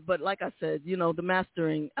play it, but like I said, the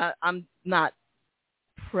mastering, I'm not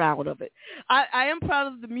proud of it. I am proud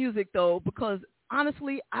of the music though, because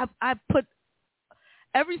honestly, I put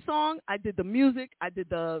every song. I did the music. I did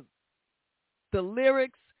the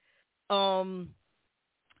lyrics. I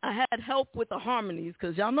had help with the harmonies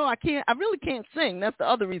because y'all know I really can't sing. That's the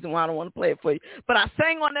other reason why I don't want to play it for you. But I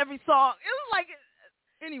sang on every song. It was like,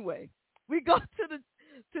 anyway, we go to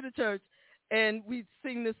the church and we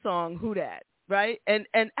sing this song, Who Dat, right? And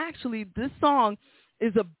actually this song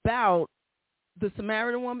is about the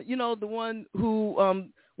Samaritan woman, the one who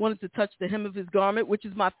wanted to touch the hem of his garment, which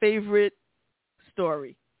is my favorite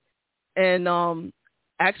story. And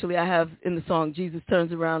actually I have in the song, Jesus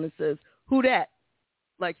turns around and says, who dat?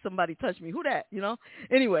 Like somebody touched me. Who dat?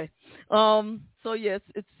 Anyway, so yes,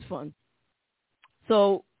 it's fun.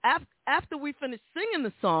 So after we finished singing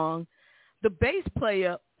the song, the bass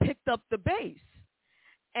player picked up the bass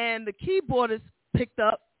and the keyboardist picked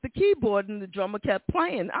up the keyboard and the drummer kept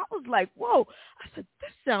playing. I was like, whoa. I said, this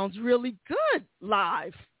sounds really good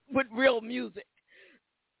live with real music.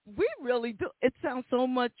 We really do. It sounds so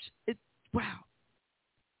much. Wow.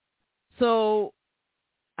 So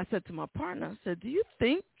I said to my partner, I said, do you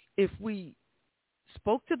think if we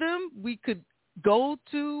spoke to them, we could go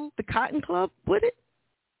to the Cotton Club with it?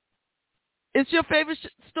 It's your favorite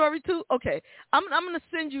story too? Okay. I'm going to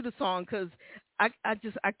send you the song because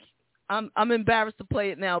I'm embarrassed to play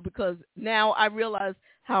it now because now I realize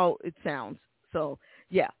how it sounds. So,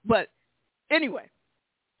 yeah. But anyway.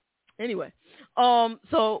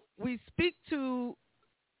 So we speak to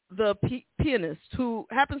the pianist who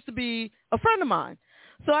happens to be a friend of mine.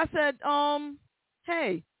 So I said,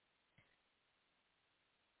 hey,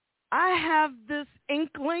 I have this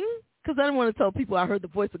inkling, because I didn't want to tell people I heard the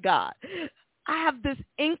voice of God. I have this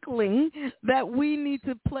inkling that we need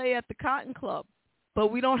to play at the Cotton Club,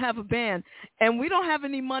 but we don't have a band, and we don't have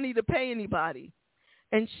any money to pay anybody.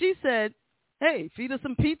 And she said, hey, feed us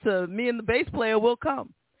some pizza. Me and the bass player will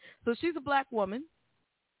come. So she's a black woman,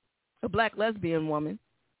 a black lesbian woman,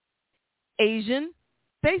 Asian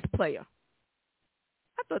bass player.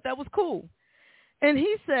 I thought that was cool. And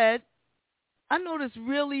he said, I know this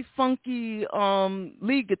really funky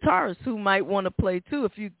lead guitarist who might want to play too.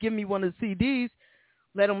 If you give me one of the CDs,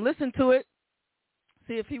 let him listen to it,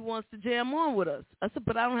 see if he wants to jam on with us. I said,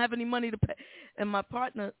 but I don't have any money to pay. And my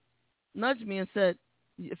partner nudged me and said,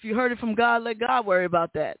 if you heard it from God, let God worry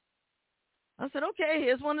about that. I said, okay,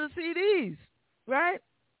 here's one of the CDs, right?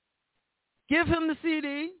 Give him the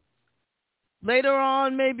CD. Later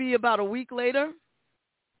on, maybe about a week later,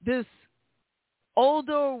 this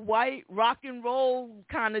older white rock and roll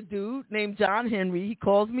kind of dude named John Henry. He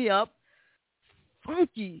calls me up.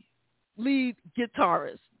 Funky lead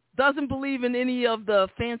guitarist. Doesn't believe in any of the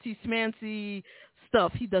fancy smancy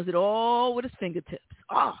stuff. He does it all with his fingertips.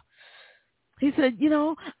 He said,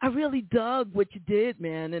 I really dug what you did,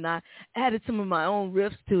 man, and I added some of my own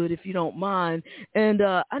riffs to it, if you don't mind. And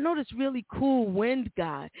I know this really cool wind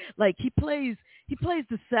guy. Like, he plays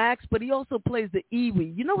the sax, but he also plays the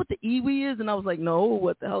iwi. You know what the iwi is? And I was like, no,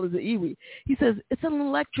 what the hell is the iwi? He says, it's an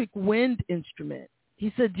electric wind instrument.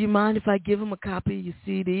 He said, do you mind if I give him a copy of your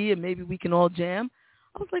CD and maybe we can all jam?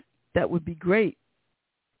 I was like, that would be great.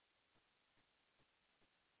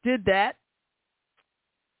 Did that.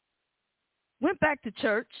 Went back to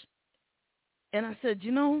church, and I said,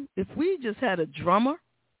 if we just had a drummer,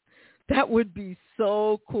 that would be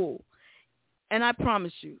so cool. And I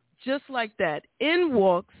promise you, just like that, in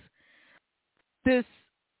walks this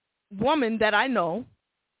woman that I know,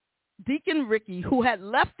 Deacon Ricky, who had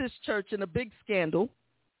left this church in a big scandal.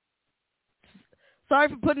 Sorry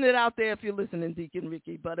for putting it out there if you're listening, Deacon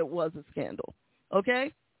Ricky, but it was a scandal,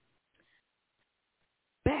 okay?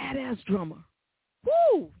 Badass drummer.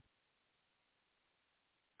 Woo!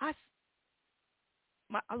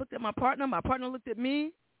 I looked at my partner looked at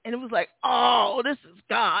me, and it was like, oh, this is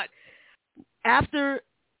God. After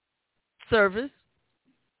service,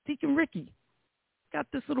 Deacon Ricky got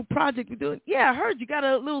this little project we're doing. Yeah, I heard you got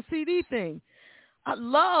a little CD thing. I'd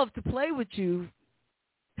love to play with you.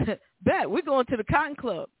 Bet, we're going to the Cotton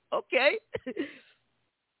Club. Okay.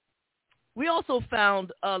 We also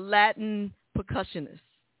found a Latin percussionist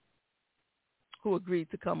who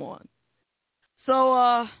agreed to come on.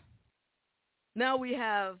 So, now we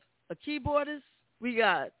have a keyboardist, we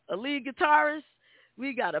got a lead guitarist,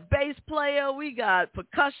 we got a bass player, we got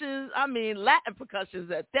percussions, Latin percussions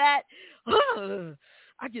at that.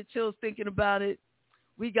 I get chills thinking about it.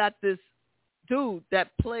 We got this dude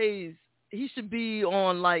that plays, he should be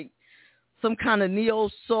on like some kind of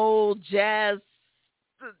neo-soul jazz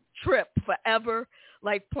trip forever,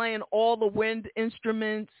 like playing all the wind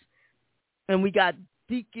instruments. And we got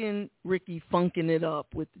Deacon Ricky funking it up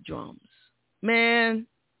with the drums. Man,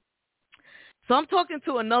 so I'm talking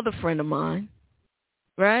to another friend of mine,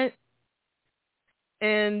 right?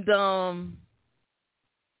 And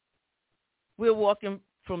we're walking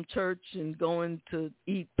from church and going to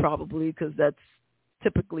eat probably because that's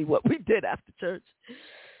typically what we did after church.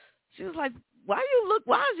 She was like, why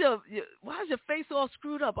is your face all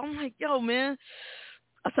screwed up? I'm like, yo, man.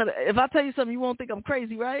 I said, if I tell you something, you won't think I'm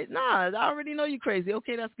crazy, right? Nah, I already know you're crazy.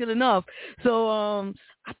 Okay, that's good enough. So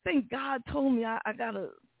I think God told me I got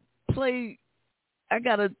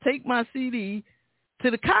to take my CD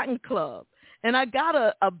to the Cotton Club. And I got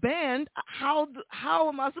a band. How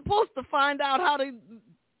am I supposed to find out how to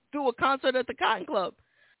do a concert at the Cotton Club?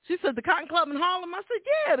 She said, the Cotton Club in Harlem? I said,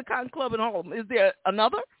 yeah, the Cotton Club in Harlem. Is there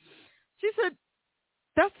another? She said,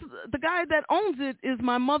 that's the guy that owns it is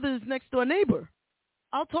my mother's next door neighbor.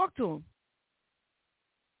 I'll talk to him.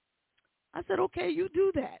 I said, okay, you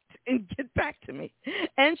do that and get back to me.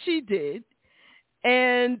 And she did.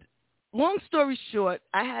 And long story short,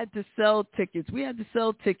 I had to sell tickets. We had to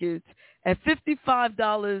sell tickets at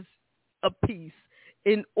 $55 a piece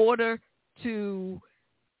in order to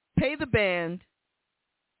pay the band,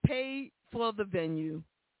 pay for the venue.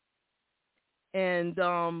 And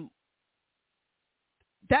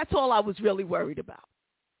that's all I was really worried about.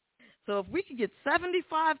 So if we could get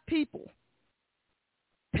 75 people,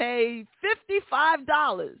 pay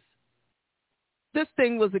 $55, this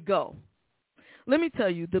thing was a go. Let me tell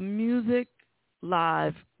you, the music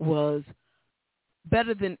live was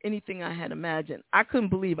better than anything I had imagined. I couldn't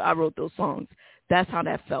believe I wrote those songs. That's how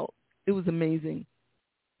that felt. It was amazing.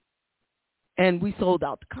 And we sold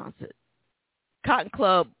out the concert. Cotton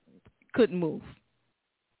Club couldn't move.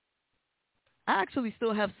 I actually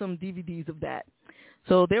still have some DVDs of that.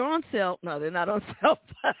 So they're on sale. No, they're not on sale.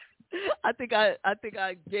 I think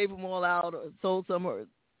I gave them all out or sold some or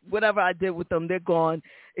whatever I did with them. They're gone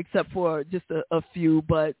except for just a few.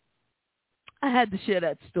 But I had to share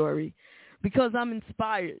that story because I'm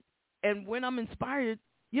inspired. And when I'm inspired,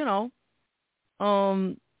 I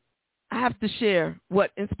have to share what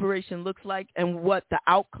inspiration looks like and what the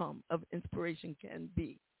outcome of inspiration can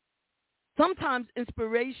be. Sometimes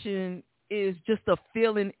inspiration is just a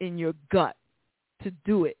feeling in your gut to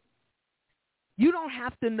do it. You don't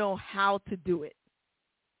have to know how to do it.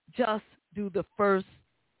 Just do the first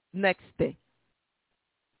next thing,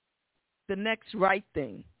 the next right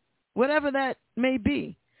thing, whatever that may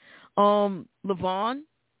be. JaVonne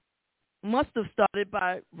must have started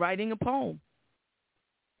by writing a poem.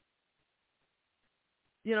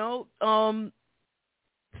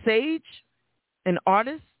 Sage, an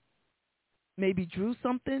artist, maybe drew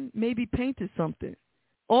something, maybe painted something.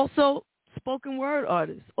 Also, spoken word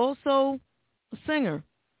artist, also a singer.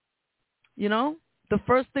 You know, the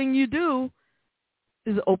first thing you do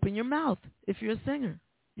is open your mouth. If you're a singer,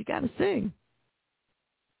 you got to sing.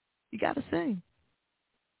 You got to sing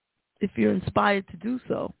if you're inspired to do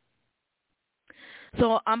so.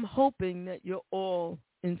 So I'm hoping that you're all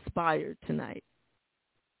inspired tonight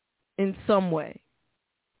in some way.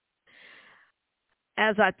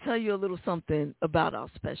 As I tell you a little something about our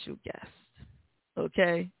special guest,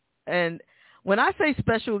 okay? And when I say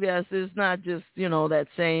special guest, it's not just, you know, that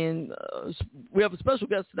saying, we have a special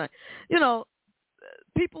guest tonight. You know,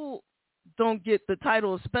 people don't get the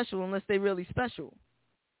title of special unless they're really special.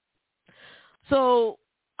 So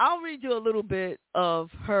I'll read you a little bit of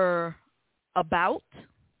her about,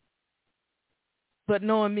 but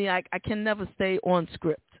knowing me, I can never stay on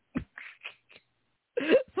script.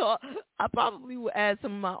 So I probably will add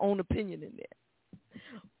some of my own opinion in there.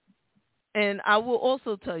 And I will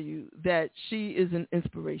also tell you that she is an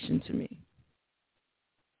inspiration to me,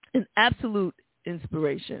 an absolute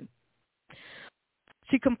inspiration.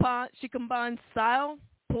 She combines style,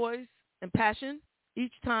 poise, and passion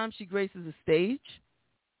each time she graces a stage.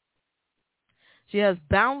 She has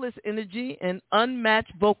boundless energy and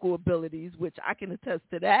unmatched vocal abilities, which I can attest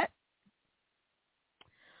to that.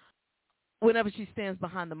 Whenever she stands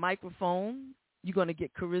behind the microphone, you're going to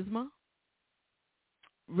get charisma.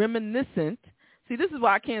 Reminiscent. See, this is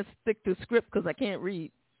why I can't stick to script because I can't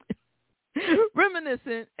read.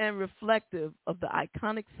 Reminiscent and reflective of the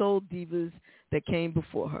iconic soul divas that came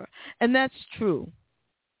before her. And that's true.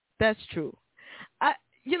 That's true.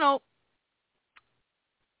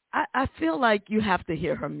 I feel like you have to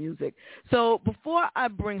hear her music. So before I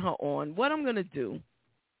bring her on, what I'm going to do,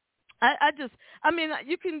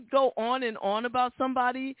 you can go on and on about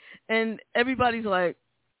somebody and everybody's like,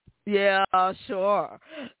 yeah, sure.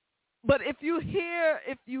 But if you hear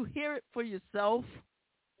it for yourself,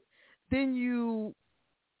 then you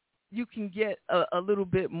can get a little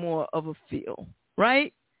bit more of a feel,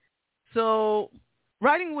 right? So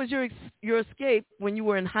writing was your escape when you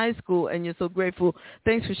were in high school, and you're so grateful.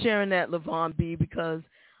 Thanks for sharing that, LaVonne B, because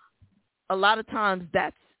a lot of times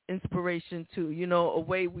that's inspiration too, you know, a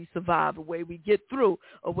way we survive, a way we get through,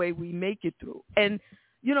 a way we make it through. And,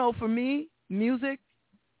 you know, for me, music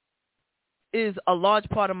is a large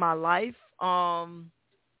part of my life.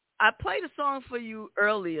 I played a song for you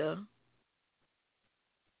earlier,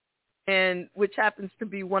 and which happens to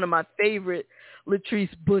be one of my favorite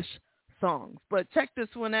Latrese Bush songs. But check this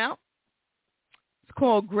one out. It's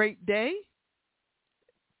called Great Day.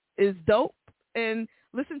 It's dope. And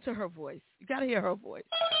listen to her voice. You got to hear her voice.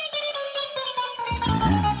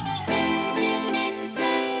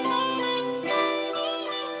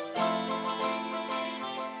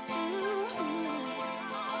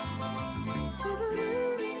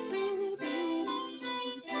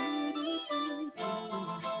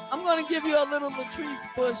 I'm going to give you a little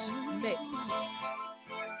Latrese Bush mix.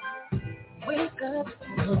 Wake up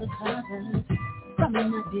for the colors from my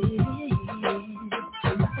bed.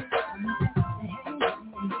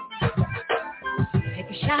 Take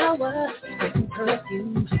a shower, spray some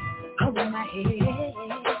perfume on my head.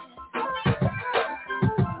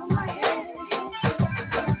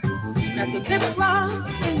 Got the lip gloss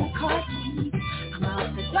in the car seat. I'm out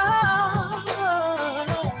the door.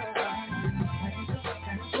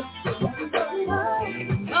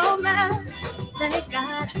 Oh man, thank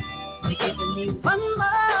God. They're giving me one more.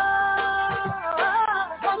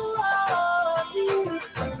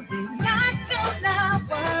 Not till now,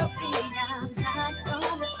 worry, I'm not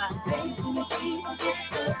gonna fight.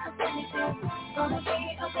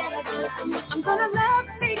 I'm gonna let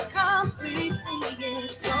me complete.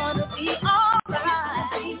 It's gonna be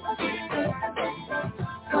alright.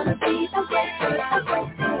 Gonna be a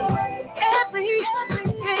great day. Every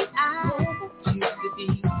day I choose to be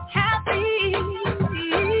happy.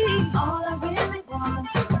 All I really want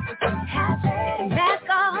is to be happy. And back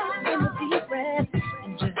on in the deep breath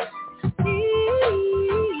and just be.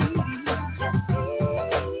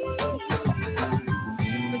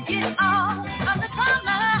 Forget all of the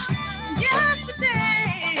drama yesterday.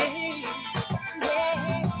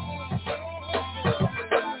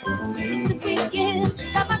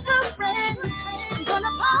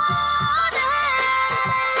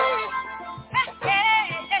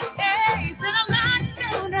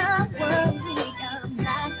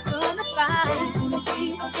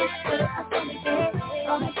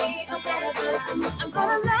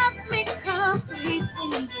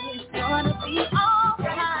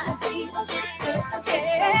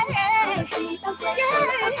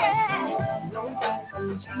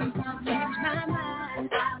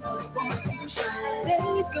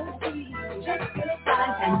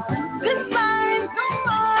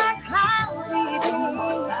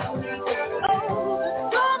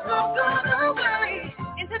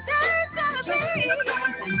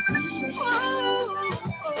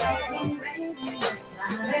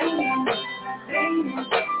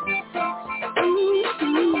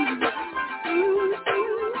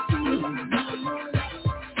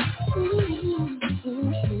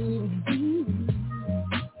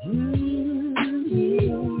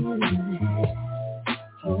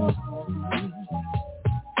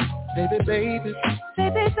 baby.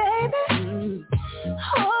 Baby, baby.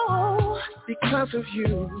 Oh, because of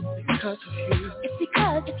you. It's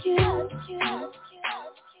because of you.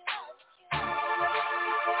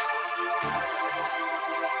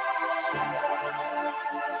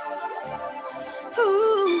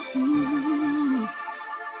 Ooh.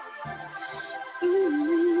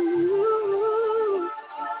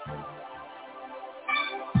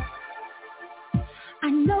 I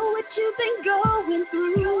know what you've been going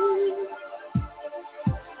through.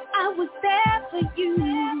 I was there for you,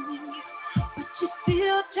 but you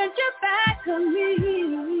still turned your back on me.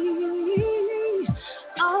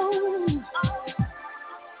 Oh,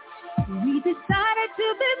 we decided to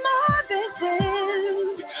be more than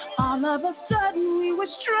friends. All of a sudden we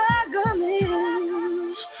were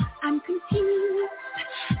struggling. I'm confused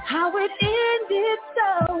how it ended so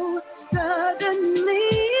suddenly.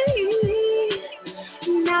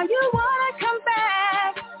 Now you wanna come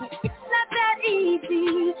back, but it's not that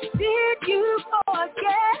easy. Did you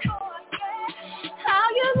forget how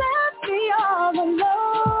you left me all alone?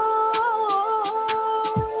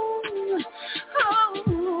 Oh,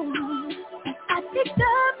 I picked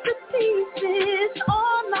up the pieces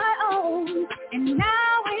on my own, and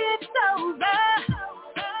now it's over.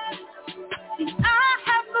 See, I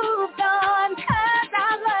have moved on, 'cause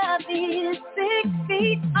our love is 6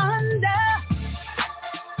 feet under.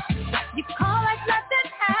 You call like nothing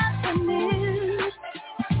happening.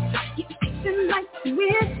 You acting like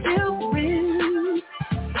we're still friends.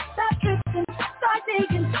 Stop drifting, start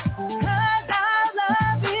digging, 'cause our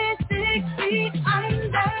love is 6 feet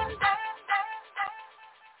under.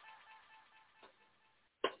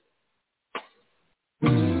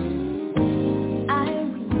 I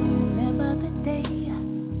remember the day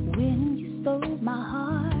when you stole my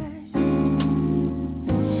heart.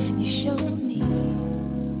 You showed me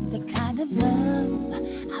the kind of love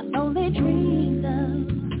I've only dreamed of.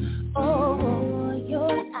 Oh,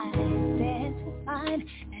 your eyes danced mine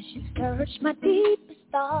as you searched my deepest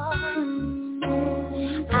thoughts.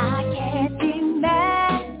 I can't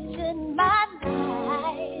imagine my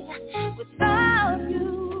life without you.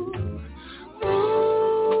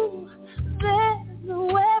 Ooh, there's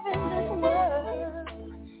nowhere in this world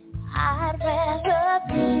I'd rather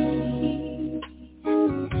be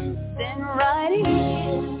than right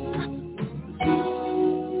here.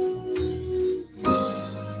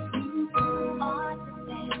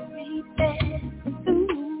 Ordinary bed,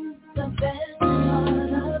 ooh, the best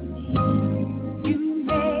part of me. You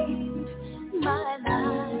made my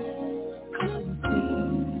life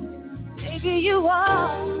complete. Baby, you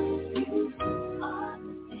are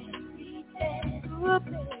ordinary bed, ooh,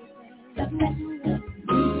 baby, the best of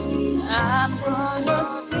me. I'm gonna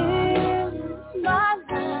spend my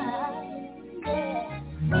life, yeah.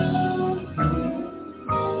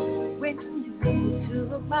 When you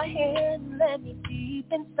took my hand, let me deep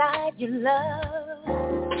inside your love.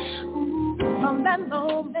 Ooh, from that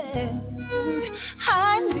moment,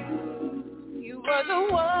 I knew you were the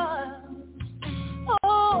one.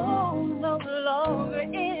 Oh, no longer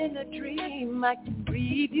in a dream, I can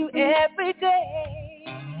breathe you every day.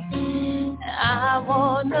 I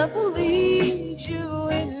wanna please you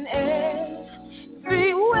in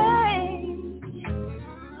every way.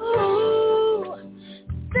 Ooh,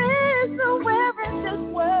 there's nowhere in this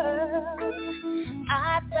world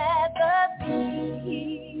I'd rather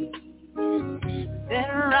be than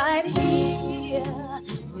right here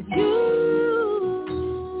with you.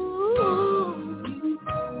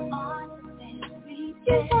 Ordinary,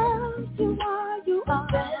 you are the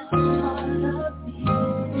best part of me.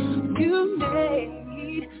 You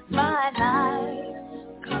made my life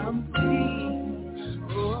complete.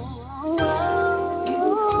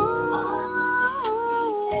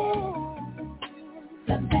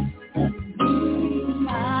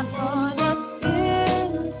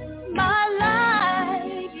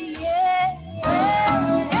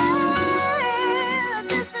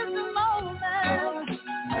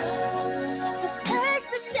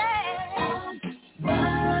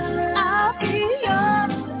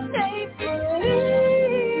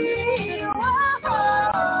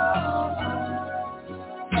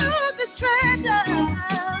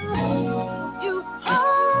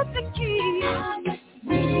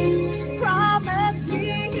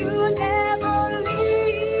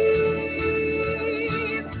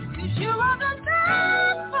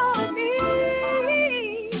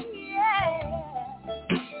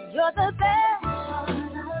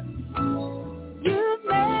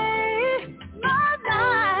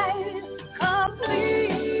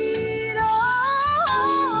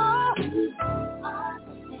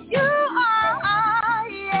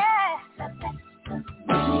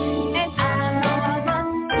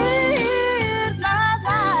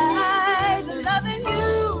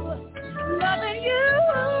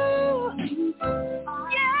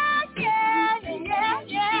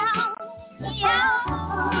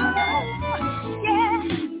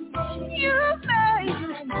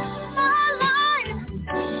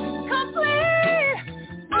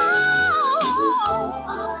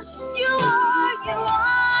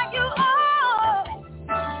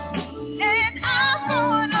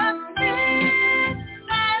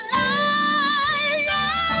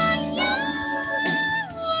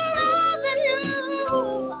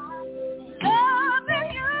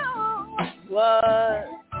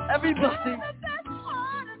 Everybody,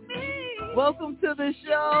 welcome to the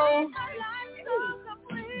show.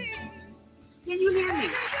 Can you hear me?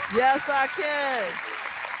 Yes, I can.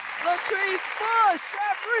 Latrese Bush,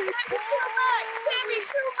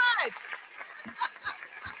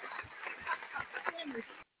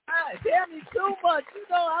 Tammy too much. You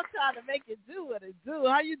know I'm trying to make it do what it do.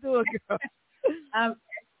 How you doing, girl? I'm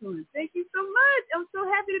excellent. Thank you so much. I'm so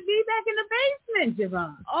happy to be back in the basement,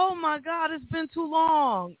 JaVonne. Oh my God, it's been too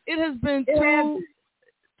long. It has been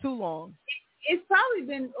too long. It's probably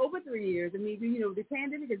been over 3 years. I mean, the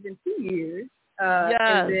pandemic has been 2 years. Yes.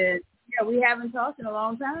 And then, we haven't talked in a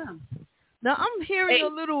long time. Now I'm hearing a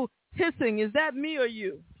little hissing. Is that me or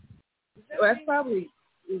you? Well, it's probably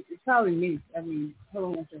me. I mean, hold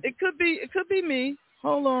on one second. It could be me.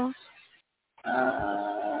 Hold on.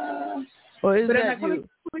 Or is that you?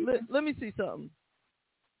 Let me see something.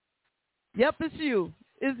 Yep, it's you.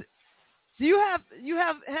 Do you have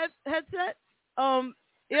headset? AirPods?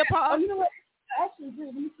 Oh, you know what? Actually,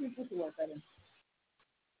 let me see if this will work better.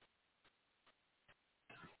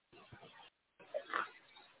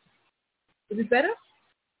 Is it better?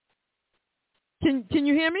 Can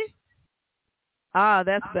you hear me? Ah,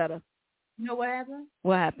 that's better. You know what happened?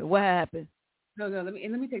 What happened? No. Let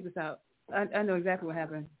me take this out. I know exactly what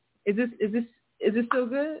happened. Is this still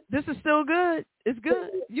good? This is still good. It's good.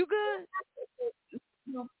 You good?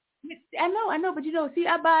 No. I know, but see,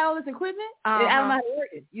 I buy all this equipment. I don't know how to work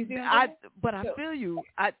it. You see what I'm saying? But I feel you.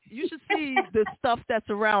 You should see the stuff that's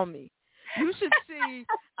around me. You should see.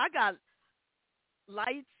 I got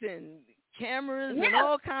lights and cameras and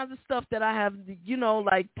all kinds of stuff that I have, to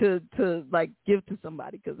give to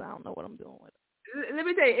somebody because I don't know what I'm doing with it. Let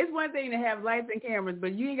me tell you, it's one thing to have lights and cameras,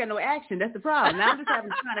 but you ain't got no action. That's the problem. Now I'm just trying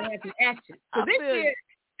to have some action. So this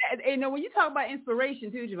year, when you talk about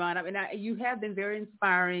inspiration too, JaVonne, I mean, you have been very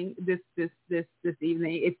inspiring this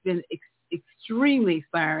evening. It's been extremely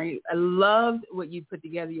inspiring. I loved what you put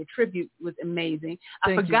together. Your tribute was amazing.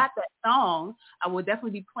 I forgot that song. I will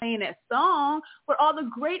definitely be playing that song for all the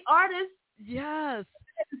great artists. Yes,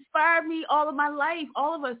 that inspired me all of my life,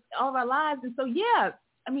 all of our lives. And so,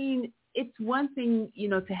 I mean, it's one thing,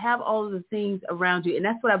 to have all of the things around you. And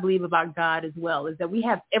that's what I believe about God as well, is that we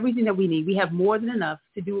have everything that we need. We have more than enough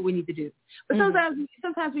to do what we need to do. But sometimes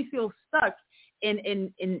we feel stuck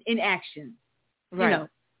in action, right.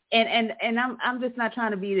 And I'm just not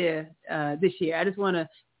trying to be there this year. I just want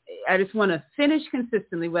to finish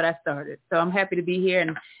consistently what I started. So I'm happy to be here,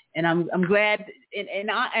 and I'm glad. And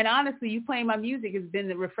honestly, you playing my music has been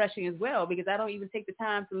refreshing as well, because I don't even take the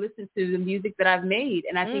time to listen to the music that I've made.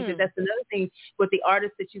 And I think that's another thing with the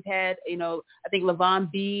artists that you've had. I think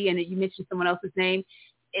LaVonne B, and you mentioned someone else's name.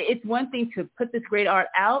 It's one thing to put this great art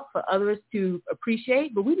out for others to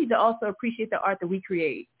appreciate, but we need to also appreciate the art that we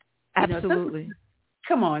create. Absolutely.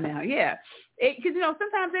 Come on now, yeah. Because,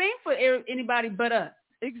 sometimes it ain't for anybody but us.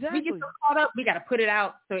 Exactly. We get so caught up, we got to put it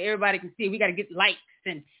out so everybody can see it. We got to get likes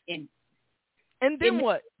and then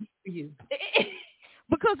what? For you.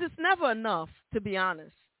 Because it's never enough, to be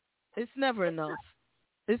honest. It's never enough.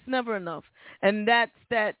 It's never enough. And that's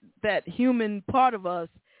that human part of us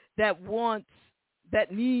that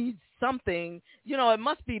needs something. There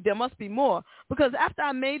must be more. Because after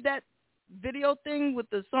I made that video thing with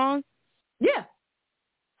the song,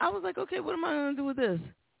 I was like, okay, what am I going to do with this?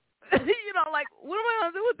 What am I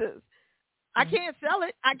going to do with this? I can't sell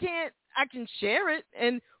it. I can share it.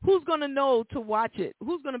 And who's going to know to watch it?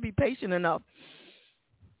 Who's going to be patient enough?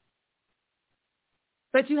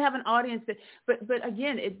 But you have an audience but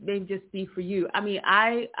again, it may just be for you. I mean,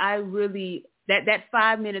 I really, that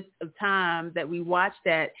 5 minutes of time that we watched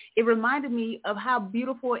that, it reminded me of how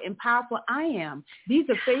beautiful and powerful I am. These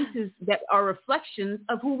are faces that are reflections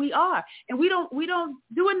of who we are. And we don't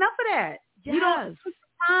do enough of that. Yes. We don't take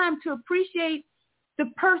time to appreciate the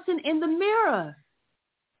person in the mirror.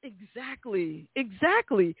 Exactly.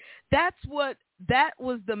 That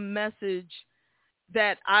was the message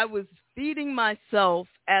that I was feeding myself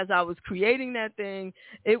as I was creating that thing.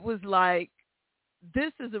 It was like,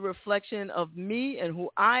 this is a reflection of me and who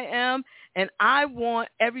I am, and I want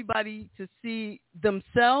everybody to see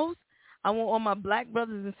themselves. I want all my black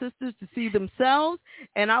brothers and sisters to see themselves,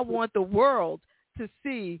 and I want the world to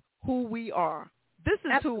see who we are. This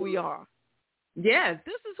is Absolutely. Who we are. Yes.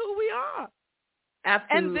 This is who we are.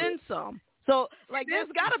 Absolutely. And then some. So,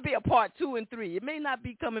 there's got to be a part 2 and 3. It may not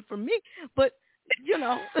be coming from me, but, You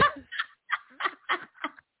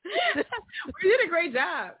did a great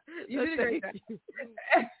job.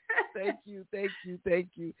 Thank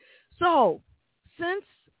you. So, since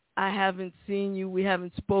I haven't seen you, we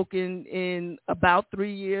haven't spoken in about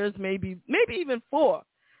 3 years, maybe even 4,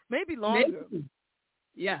 maybe longer.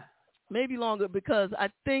 Yeah. Maybe longer, because I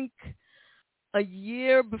think a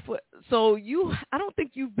year before. So I don't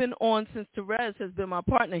think you've been on since Terez has been my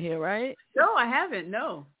partner here, right? No, I haven't.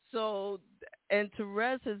 No. So, and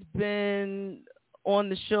Terez has been on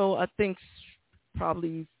the show, I think,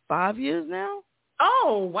 probably 5 years now.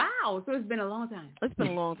 Oh, wow. So it's been a long time. It's been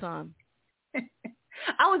a long time.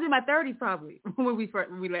 I was in my 30s probably when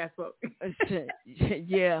we last spoke.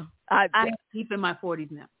 Yeah. I'm deep in my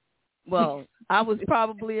 40s now. Well, I was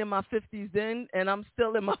probably in my 50s then, and I'm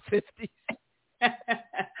still in my 50s.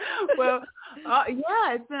 Well,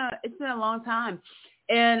 yeah, it's been a long time.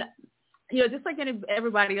 And, just like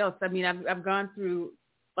everybody else, I mean, I've gone through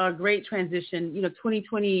a great transition.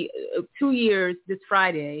 2020, 2 years this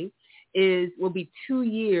Friday will be 2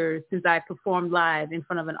 years since I performed live in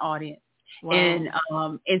front of an audience.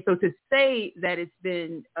 Wow. And so to say that it's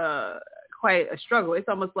been quite a struggle, it's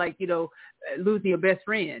almost like, losing your best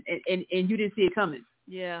friend and you didn't see it coming.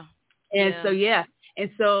 Yeah. And so, yeah. And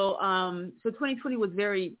so 2020 was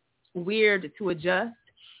very weird to adjust.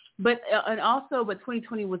 But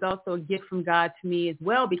 2020 was also a gift from God to me as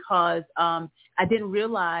well, because I didn't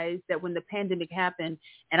realize that when the pandemic happened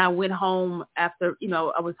and I went home after,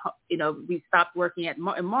 we stopped working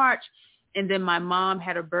in March, and then my mom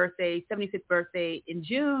had her birthday, 75th birthday in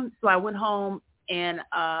June. So I went home and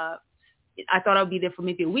I thought I would be there for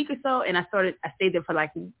maybe a week or so, and I stayed there for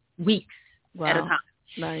like weeks at a time.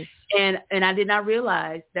 Nice. And I did not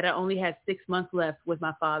realize that I only had 6 months left with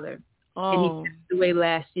my father. Oh. And he passed away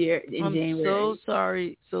last year in January. I'm so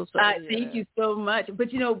sorry. So sorry. Thank you so much. But,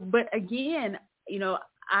 but again, in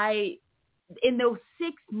those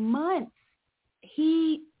 6 months,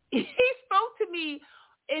 he spoke to me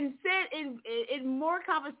and said in more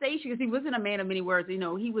conversation, because he wasn't a man of many words. He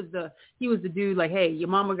was the dude like, hey, your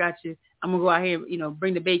mama got you. I'm gonna go out here,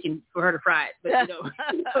 bring the bacon for her to fry it. But and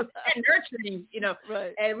nurturing,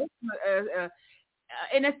 right.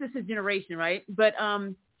 And that's just his generation, right? But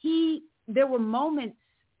there were moments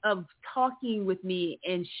of talking with me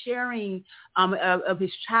and sharing of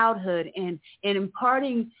his childhood and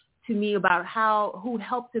imparting to me about who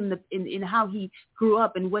helped him in how he grew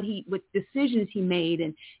up and what decisions he made,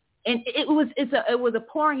 and it was a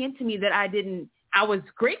pouring into me that I was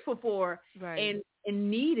grateful for, right,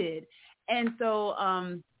 and needed. And so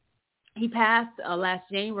he passed last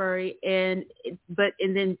January, and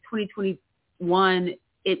then 2021,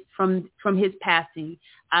 from his passing,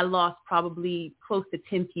 I lost probably close to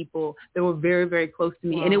 10 people that were very, very close to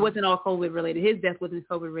me. Wow. And it wasn't all COVID related. His death wasn't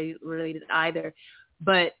COVID related either.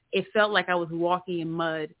 But it felt like I was walking in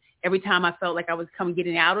mud. Every time I felt like I was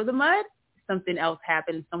getting out of the mud, something else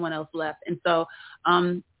happened, someone else left. And so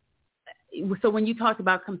so when you talked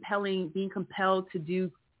about being compelled to do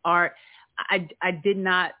art, I did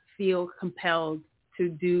not feel compelled to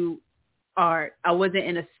do art. I wasn't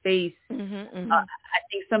in a space. I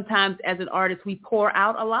think sometimes as an artist, we pour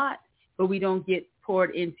out a lot, but we don't get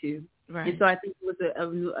poured into. Right. And so I think it was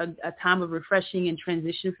a time of refreshing and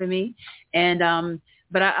transition for me. And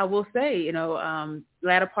but I will say,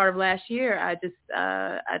 latter part of last year, I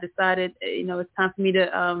decided, it's time for me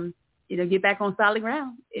to get back on solid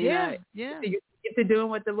ground. And, get to doing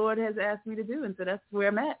what the Lord has asked me to do, and so that's where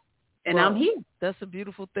I'm at. And I'm here. That's a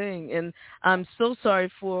beautiful thing. And I'm so sorry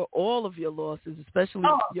for all of your losses, especially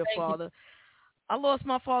your father. I lost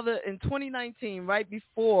my father in 2019, right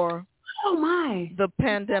before the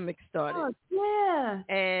pandemic started. Oh, yeah.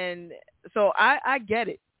 And so I get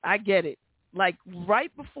it. Like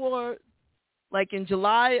right before, like in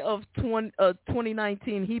July of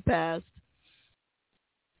 2019, he passed.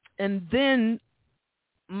 And then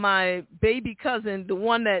my baby cousin, the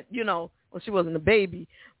one that, well, she wasn't a baby,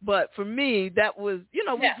 but for me, that was,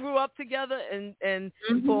 we grew up together, and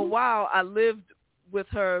for a while I lived with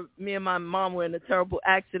her. Me and my mom were in a terrible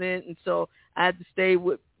accident, and so I had to stay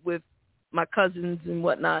with my cousins and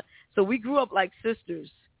whatnot. So we grew up like sisters.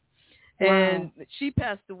 Wow. And she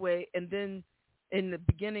passed away, and then in the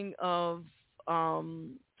beginning of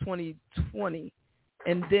 2020,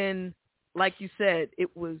 and then, like you said,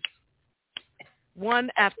 it was one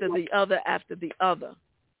after the other.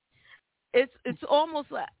 It's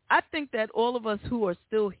almost like, I think that all of us who are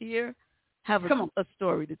still here have a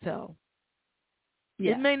story to tell.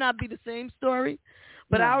 Yeah. It may not be the same story,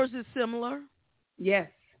 but ours is similar. Yes.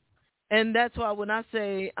 And that's why when I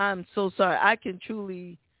say I'm so sorry, I can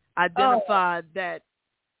truly identify that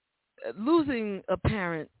losing a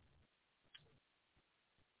parent,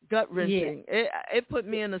 gut-wrenching, it put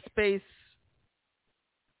me in a space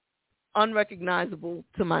unrecognizable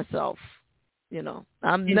to myself.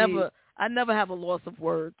 I never have a loss of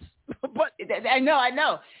words. But I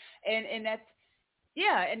know. And that's,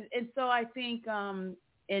 Yeah, and so I think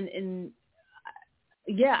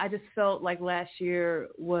yeah, I just felt like last year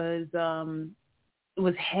was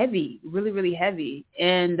heavy, really, really heavy,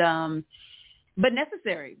 and but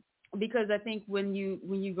necessary, because I think when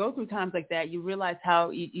you go through times like that, you realize how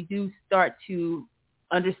you do start to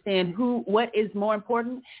understand what is more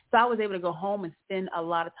important. So I was able to go home and spend a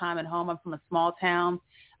lot of time at home. I'm from a small town,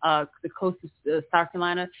 the coast of South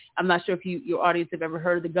Carolina. I'm not sure if your audience have ever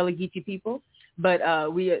heard of the Gullah Geechee people, but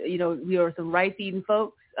we are some rice-eating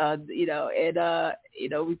folks, and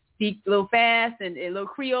we speak a little fast and a little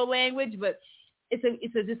Creole language, but it's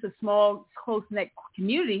just a small, close-knit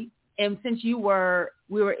community. And since we were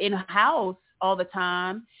in a house all the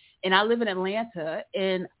time, and I live in Atlanta,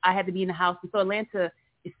 and I had to be in the house, and so Atlanta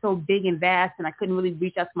is so big and vast, and I couldn't really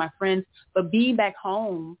reach out to my friends. But being back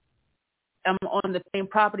home, I'm on the same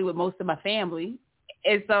property with most of my family,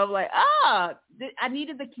 and so I'm like, I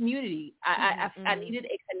needed the community. I needed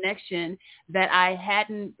a connection that I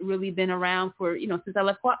hadn't really been around for, since I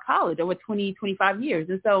left college, over 20, 25 years.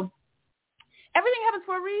 And so everything happens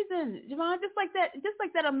for a reason, JaVonne. Just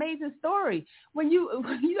like that amazing story when you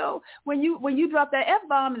drop that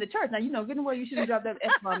F-bomb in the church. Now, getting where you shouldn't drop that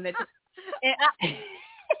F-bomb in the church.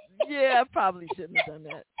 Yeah, I probably shouldn't have done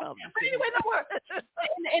that. But anyway, no worries.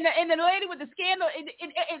 And the lady with the scandal, and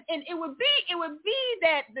it would be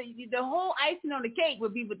that the whole icing on the cake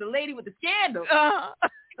would be with the lady with the scandal,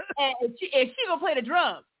 and she gonna play the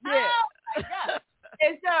drums. Yeah. Oh my God.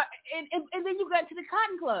 And so and then you got to the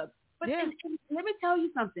Cotton Club. But and let me tell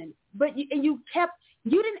you something. But you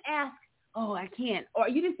didn't ask, oh, I can't, or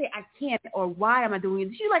you didn't say I can't, or why am I doing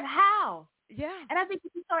this? You're like, how? Yeah. And I think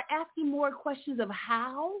if you start asking more questions of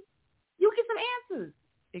how, you'll get some answers.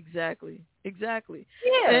 Exactly.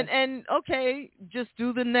 Yeah. And okay, just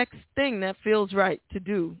do the next thing that feels right to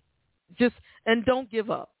do. And don't give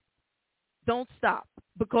up. Don't stop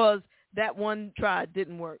because that one try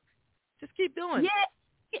didn't work. Just keep doing it.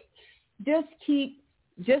 Yeah.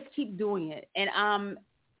 Just keep doing it. And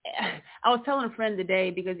I was telling a friend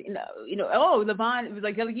today because LaVonne, it was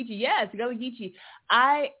like Gullah Geechee. Yes, Gullah Geechee.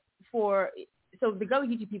 So the Gullah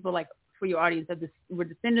Geechee people, like for your audience, were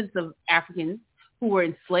descendants of Africans who were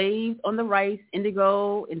enslaved on the rice,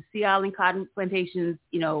 indigo, and Sea Island cotton plantations,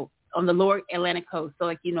 on the lower Atlantic coast.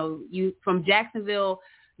 So you from Jacksonville,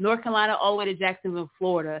 North Carolina, all the way to Jacksonville,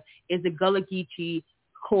 Florida, is the Gullah Geechee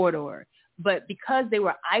corridor. But because they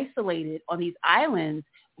were isolated on these islands,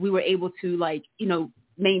 we were able to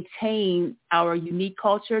maintain our unique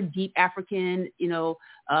culture, deep African,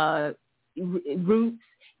 roots,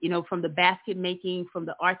 from the basket making, from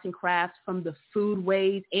the arts and crafts, from the food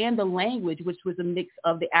ways, and the language, which was a mix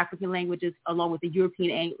of the African languages along with the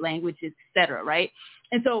European languages, et cetera, right?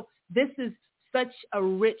 And so this is such a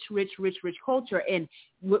rich culture. And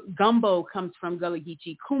gumbo comes from Gullah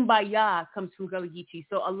Geechee. Kumbaya comes from Gullah Geechee.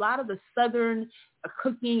 So a lot of the Southern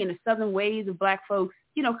cooking and the Southern ways of Black folks,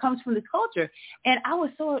 comes from this culture. And I was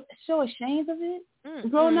so ashamed of it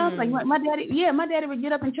growing up. Like my daddy would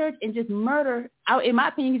get up in church and just murder. In my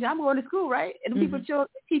opinion, I'm going to school, right? And people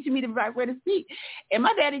teaching me the right way to speak. And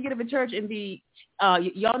my daddy get up in church and be,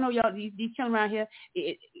 y'all know these children around here.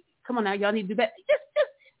 Come on now, y'all need to do better. Just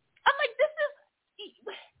I'm like, this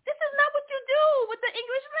is not what you do with the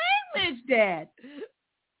English language, Dad.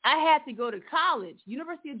 I had to go to college,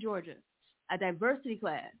 University of Georgia, a diversity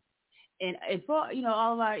class. And for,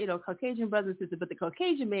 all of our, Caucasian brothers and sisters, but the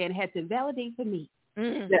Caucasian man had to validate for me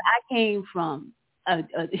that I came from a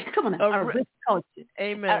rich culture.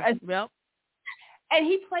 Amen. And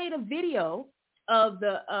he played a video of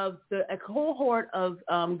a cohort of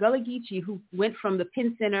Gullah Geechee who went from the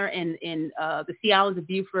Penn Center in the Sea Islands of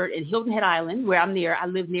Beaufort and Hilton Head Island, where I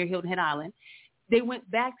live near Hilton Head Island. They went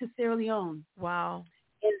back to Sierra Leone. Wow.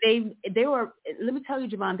 And they were, let me tell you,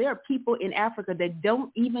 JaVonne, there are people in Africa that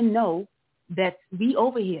don't even know that we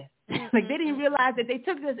over here. Like they didn't realize that they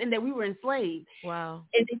took this and that we were enslaved. Wow.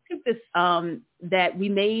 And they took this that we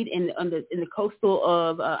made in the coastal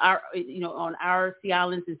of on our Sea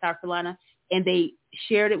Islands in South Carolina, and they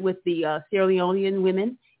shared it with the Sierra Leonean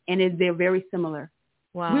women, and they're very similar.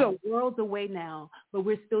 Wow. We are worlds away now, but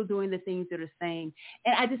we're still doing the things that are the same.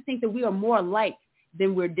 And I just think that we are more alike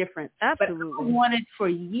than we're different. Absolutely. But I wanted for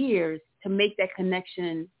years to make that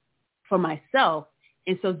connection for myself.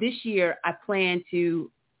 And so this year I plan to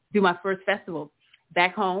do my first festival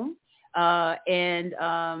back home. And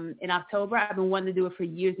in October, I've been wanting to do it for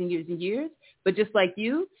years and years and years. But just like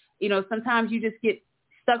you, sometimes you just get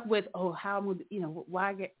stuck with, how am I,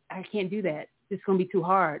 why I can't do that. It's going to be too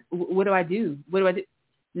hard. What do I do?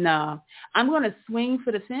 No, I'm going to swing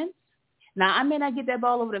for the fence. Now, I may not get that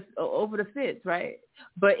ball over the fence, right?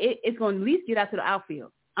 But it's going to at least get out to the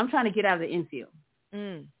outfield. I'm trying to get out of the infield.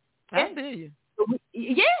 I feel you.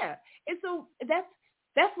 Yeah, and so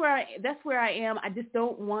that's where I am. I just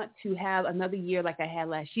don't want to have another year like I had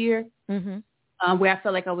last year, where I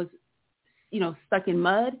felt like I was, stuck in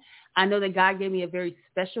mud. I know that God gave me a very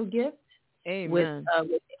special gift. Amen.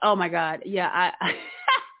 Oh my God, yeah,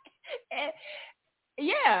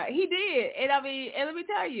 yeah, He did, and I mean, and let me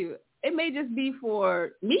tell you, it may just be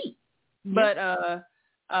for me, but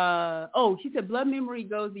she said blood memory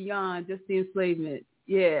goes beyond just the enslavement.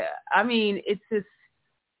 Yeah, I mean, it's just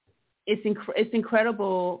it's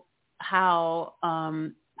incredible how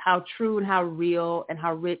true and how real and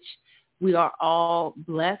how rich we are all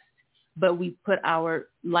blessed, but we put our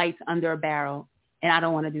lights under a barrel, and I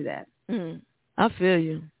don't want to do that. I feel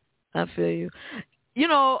you. I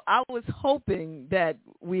was hoping that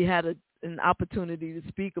we had an opportunity to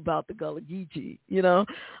speak about the Gullah Geechee, and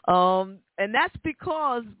that's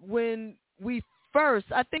because when we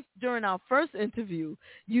first, I think during our first interview,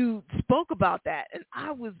 you spoke about that, and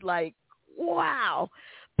I was like, wow,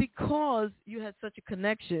 because you had such a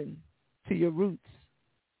connection to your roots.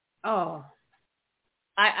 Oh,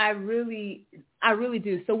 I really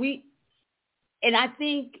do. So and I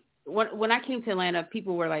think when I came to Atlanta,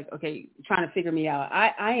 people were like, okay, trying to figure me out.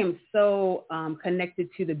 I am so connected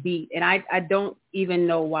to the beat, and I don't even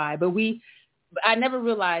know why, but I never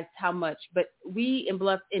realized how much, but we in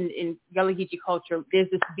Gullah Geechee culture, there's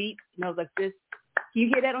this beat, like this. Can you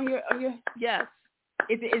hear that on your? Yes.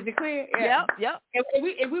 Is it clear? Yeah. Yep.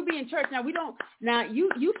 And we'll be in church now. We don't. Now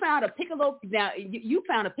you found a piccolo. Now you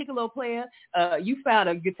found a piccolo player. You found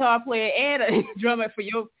a guitar player and a drummer for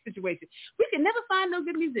your situation. We could never find no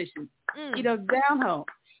good musicians. Down home.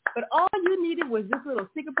 But all you needed was this little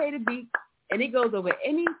syncopated beat, and it goes over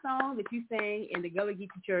any song that you sang in the Gullah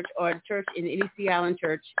Geechee church or the church in any Sea Island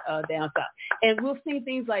church down south. And we'll sing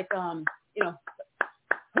things like, whose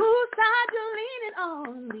side you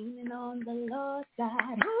leaning on the Lord's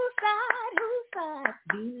side. Whose side,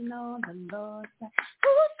 leaning on the Lord's side.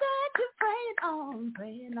 Whose side you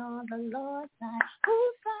praying on the Lord's side.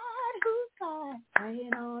 Whose side,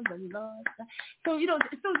 praying on the Lord's side. So,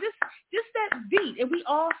 so just that beat, and we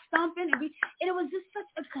all stomping, and it was just such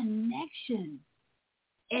a connection.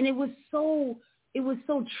 And it was so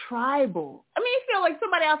tribal. I mean, it felt like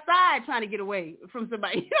somebody outside trying to get away from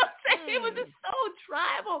somebody. You know what I'm saying? It was just so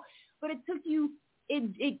tribal. But it took you.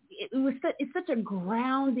 It's such a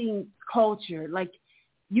grounding culture. Like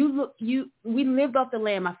we lived off the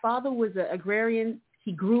land. My father was an agrarian.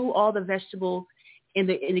 He grew all the vegetables in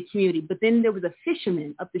the community. But then there was a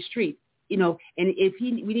fisherman up the street. And if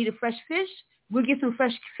we needed fresh fish, we'll get some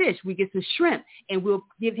fresh fish. We get some shrimp, and we'll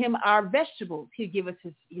give him our vegetables. He'll give us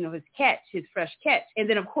his fresh catch. And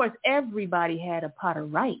then, of course, everybody had a pot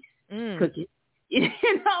of rice cooking. Yeah.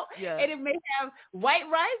 And it may have white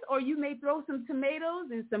rice, or you may throw some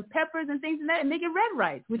tomatoes and some peppers and things in that and make it red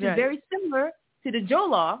rice, which is very similar to the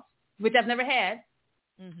jollof, which I've never had.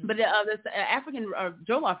 But this African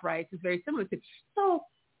jollof rice is very similar to. So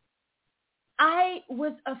I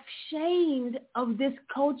was ashamed of this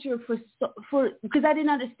culture because I didn't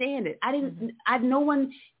understand it.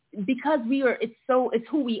 Because it's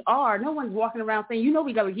who we are. No one's walking around saying,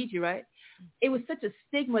 we got a Geechee, right? It was such a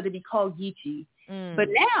stigma to be called Geechee. But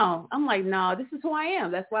now I'm like, no, this is who I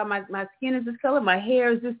am. That's why my skin is this color. My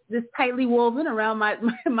hair is this tightly woven around my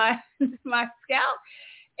scalp.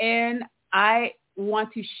 And I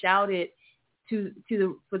want to shout it to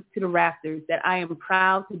the rafters that I am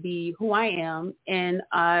proud to be who I am. And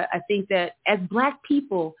I think that as Black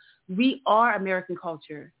people, we are American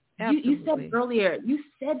culture. You said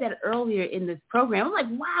that earlier in this program. I'm like,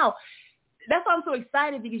 wow. That's why I'm so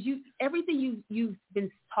excited, because everything you've been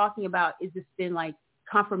talking about has just been like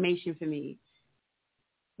confirmation for me.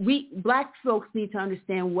 We Black folks need to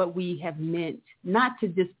understand what we have meant, not to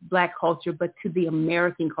just Black culture, but to the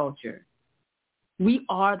American culture. We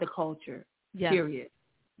are the culture. Yes. Period.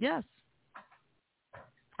 Yes.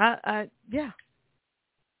 Yeah.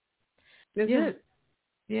 That's it.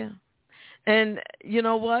 Yeah. And you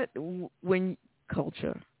know what? When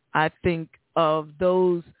culture, I think of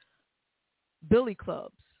those billy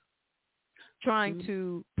clubs trying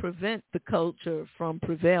to prevent the culture from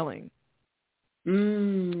prevailing,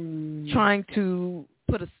 trying to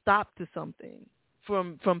put a stop to something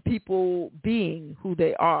from people being who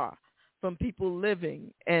they are, from people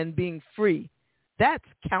living and being free. That's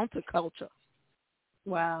counterculture.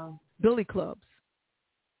 Wow. Billy clubs.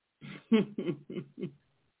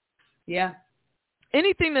 Yeah.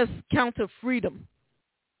 Anything that's counter freedom.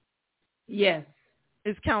 Yes.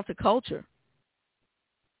 Is counterculture.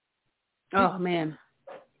 Oh man.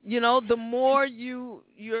 The more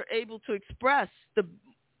you're able to express, the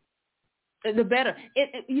better.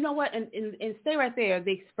 You know what? And stay right there,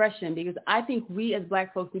 the expression, because I think we as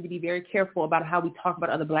Black folks need to be very careful about how we talk about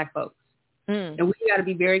other Black folks. And we got to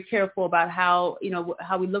be very careful about how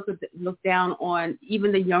we look down on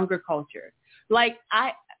even the younger culture. Like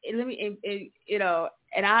I'll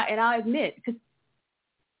admit, because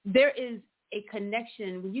there is a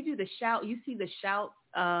connection when you do the shout. You see the shout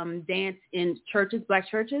dance in churches, Black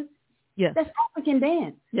churches. Yes, that's African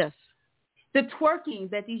dance. Yes, the twerking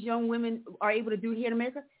that these young women are able to do here in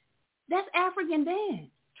America, that's African dance.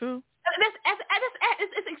 True.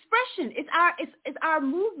 It's expression. It's our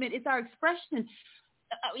movement. It's our expression.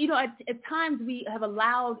 At times we have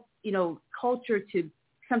allowed culture to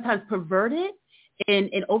sometimes pervert it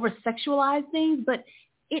and over sexualize things, but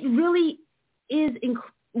it really is.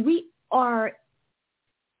 We are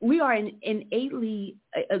innately.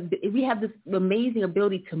 We have this amazing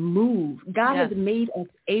ability to move. God has made us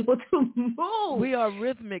able to move. We are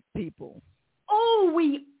rhythmic people. Oh,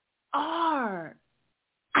 we are.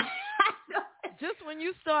 Just when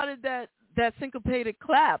you started that syncopated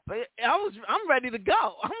clap, I'm ready to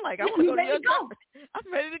go. I'm like, I want to go to your church.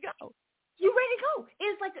 I'm ready to go. You ready to go?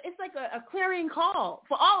 It's like a clarion call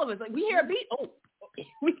for all of us. Like we hear a beat,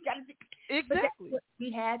 we got to. Exactly. That's what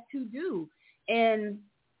we had to do, and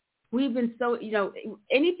we've been so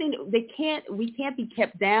anything we can't be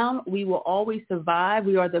kept down. We will always survive.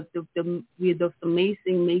 We are the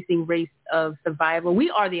amazing race of survival. We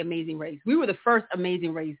are the amazing race. We were the first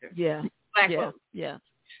amazing racer. Yeah. Black yeah. folks. Yeah.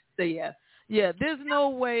 So yeah. Yeah. There's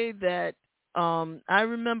no way that I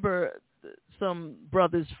remember some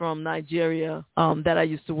brothers from Nigeria that I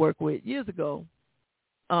used to work with years ago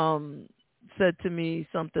said to me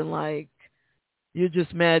something like, "You're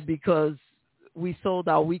just mad because we sold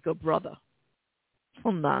our weaker brother."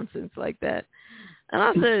 Some nonsense like that. And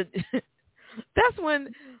I said, that's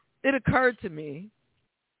when it occurred to me,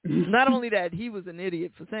 not only that he was an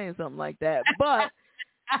idiot for saying something like that, but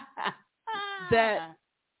that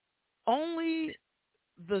only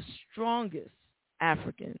the strongest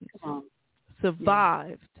Africans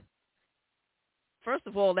survived, first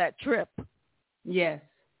of all, that trip. Yes.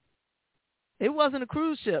 It wasn't a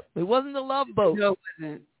cruise ship. It wasn't a love boat. No, it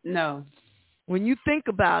wasn't. No. When you think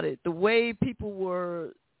about it, the way people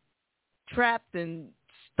were trapped and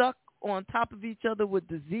stuck on top of each other with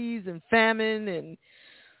disease and famine and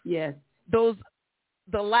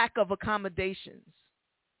the lack of accommodations,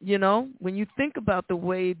 when you think about the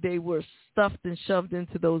way they were stuffed and shoved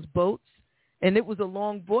into those boats, and it was a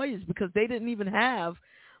long voyage because they didn't even have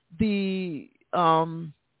the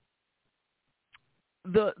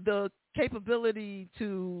capability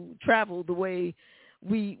to travel the way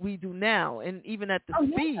we do now, and even at the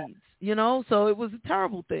speeds, so it was a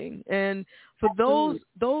terrible thing. And for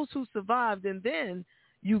those who survived, and then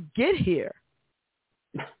you get here,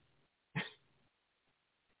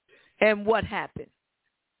 and what happened?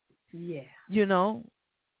 Yeah.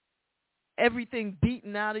 Everything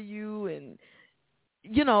beaten out of you, and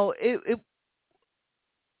it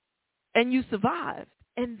and you survived,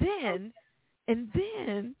 and then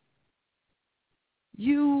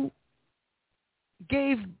you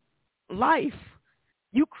gave life.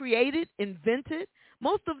 You created, invented.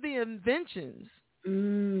 Most of the inventions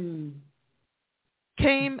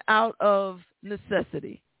came out of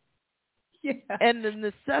necessity. Yeah. And the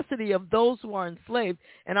necessity of those who are enslaved.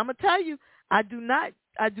 And I'm gonna tell you, I do not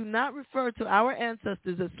refer to our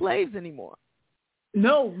ancestors as slaves anymore.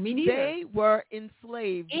 No, me neither. They were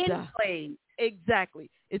enslaved. Enslaved. Exactly.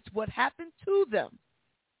 It's what happened to them,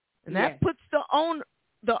 and that puts the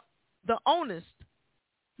onus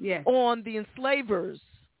on the enslavers.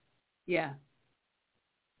 Yeah.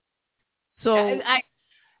 So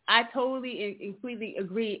I totally and completely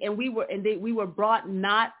agree. And we were brought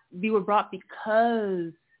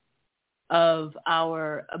because of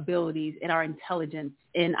our abilities and our intelligence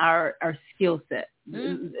and our skill set.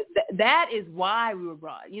 That is why we were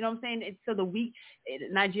brought. You know what I'm saying? It's so the weak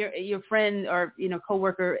Nigeria, your friend or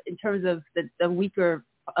coworker, in terms of the weaker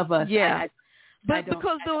of us. Yeah. But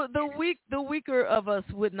because the weaker of us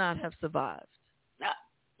would not have survived.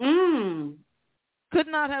 Could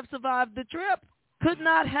not have survived the trip. Could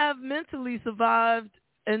not have mentally survived,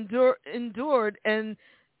 endured, and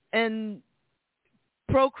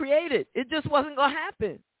procreated. It just wasn't going to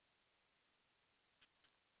happen.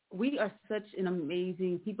 We are such an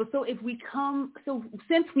amazing people. So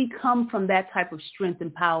since we come from that type of strength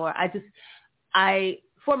and power, I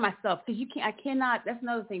for myself, because I cannot. That's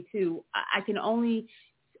another thing too. I can only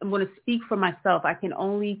to speak for myself. I can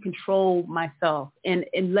only control myself and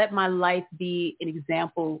let my life be an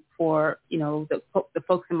example for, the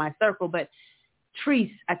folks in my circle. But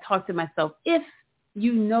Terez, I talk to myself, if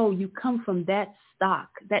you come from that stock,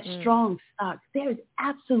 that strong stock, there is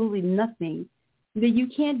absolutely nothing that you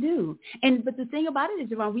can't do. But the thing about it is,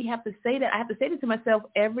 JaVonne, we have to say that. I have to say that to myself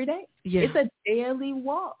every day. Yeah. It's a daily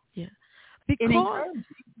walk. Yeah.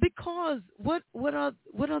 Because what are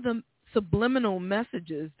the subliminal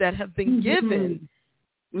messages that have been given?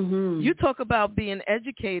 Mm-hmm. You talk about being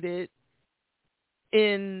educated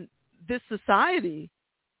in this society.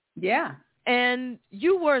 Yeah. And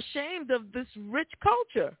you were ashamed of this rich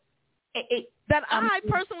culture that I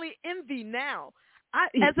personally envy now.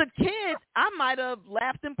 As a kid, I might have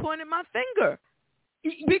laughed and pointed my finger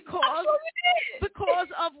because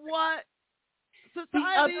of what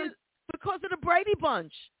society, because of the Brady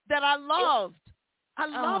Bunch that I loved. I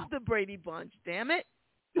loved the Brady Bunch. Damn it!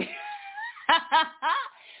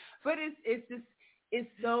 But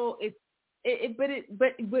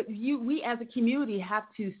we as a community have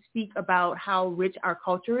to speak about how rich our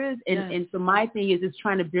culture is, and so my thing is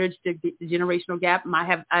trying to bridge the generational gap. I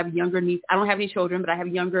have younger nieces. I don't have any children, but I have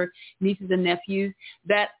younger nieces and nephews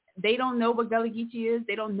that they don't know what Gullah Geechee is.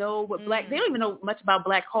 They don't know what Black. They don't even know much about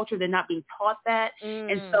Black culture. They're not being taught that,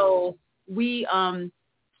 and so we.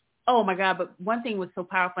 Oh my God! But one thing was so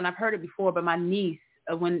powerful, and I've heard it before. But my niece,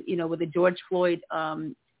 when with the George Floyd.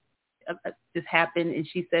 This happened, and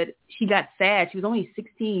she said she got sad. She was only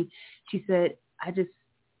 16. She said,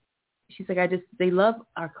 they love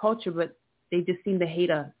our culture, but they just seem to hate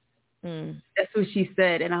us. That's what she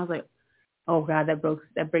said. And I was like, oh God, that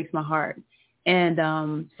breaks my heart. And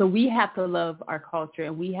so we have to love our culture,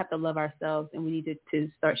 and we have to love ourselves, and we need to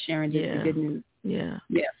start sharing the good news. Yeah.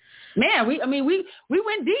 Man, we went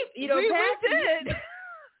deep, we did.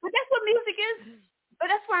 But that's what music is. But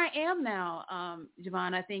that's where I am now,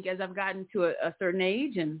 JaVonne. I think as I've gotten to a certain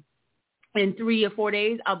age, and in 3 or 4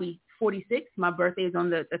 days, I'll be 46. My birthday is on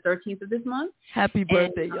the 13th of this month. Happy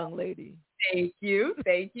birthday, young lady. Thank you.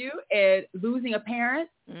 And losing a parent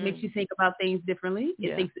makes you think about things differently.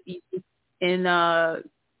 And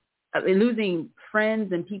losing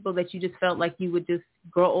friends and people that you just felt like you would just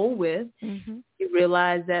grow old with, you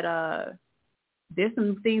realize that there's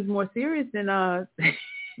some things more serious than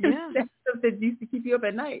that stuff that used to keep you up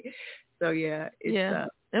at night. So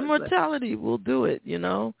immortality will do it,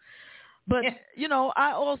 But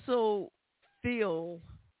I also feel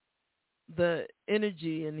the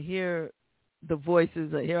energy and hear the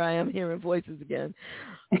voices. Here I am hearing voices again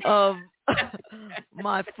of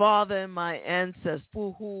my father and my ancestors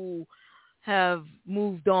who have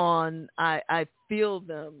moved on. I feel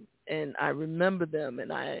them and I remember them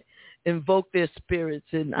and I invoke their spirits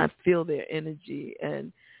and I feel their energy.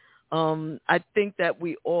 And I think that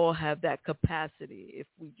we all have that capacity if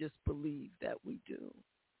we just believe that we do.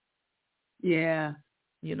 Yeah.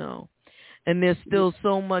 And there's still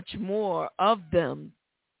so much more of them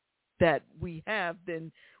that we have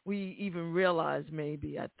than we even realize,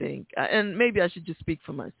 maybe, I think. And maybe I should just speak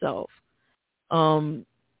for myself.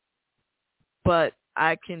 But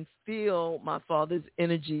I can feel my father's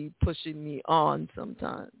energy pushing me on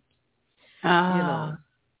sometimes. And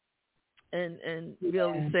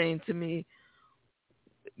really saying to me,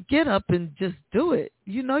 get up and just do it.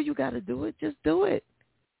 You got to do it. Just do it.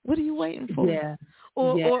 What are you waiting for? Yeah.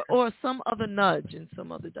 Or some other nudge in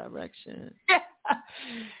some other direction.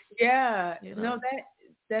 Yeah. No,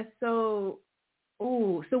 that's so.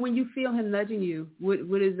 Oh, so when you feel him nudging you, what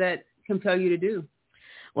does that compel you to do?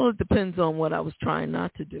 Well, it depends on what I was trying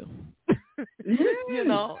not to do.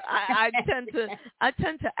 I tend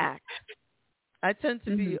to act. I tend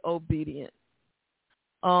to be obedient.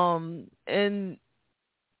 And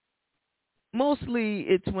mostly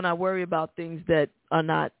it's when I worry about things that are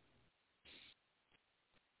not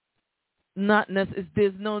necessary.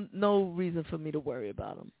 There's no reason for me to worry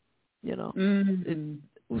about them.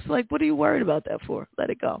 It's like, what are you worried about that for? Let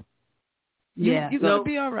it go. You're going to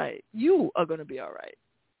be all right. You are going to be all right.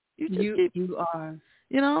 You are.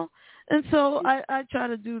 And so I try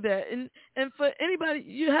to do that. And for anybody,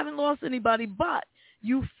 you haven't lost anybody, but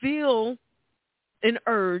you feel an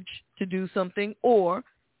urge to do something, or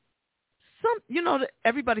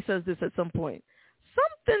everybody says this at some point.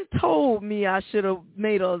 Something told me I should have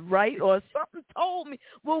made a right, or something told me.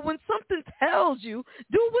 Well, when something tells you,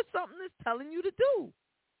 do what something is telling you to do.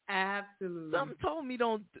 Absolutely. Something told me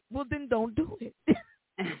don't. Well, then don't do it.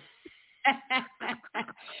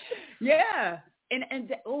 Yeah. And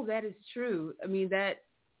that is true. I mean,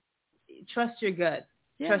 trust your gut.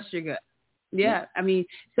 Yeah. Trust your gut. Yeah. I mean,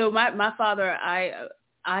 so my father, I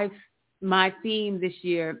my theme this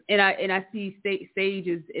year, and I see Sage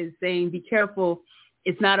is saying, be careful.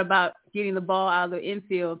 It's not about getting the ball out of the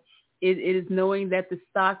infield. It is knowing that the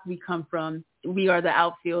stock we come from, we are the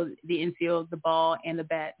outfield, the infield, the ball, and the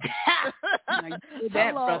bat. You said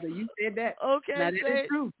that, brother. You said that. Okay, now, that is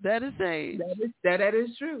true. That is Sage. That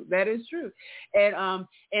is true. That is true. And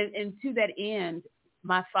to that end,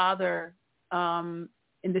 my father, in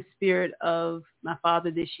the spirit of my father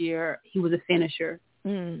this year, he was a finisher.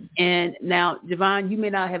 Mm. And now, JaVonne, you may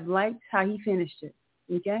not have liked how he finished it.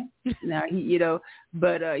 Okay. Now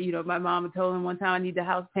but my mama told him one time I need the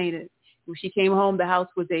house painted. When she came home, the house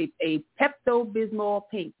was a Pepto-Bismol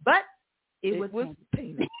pink, but it was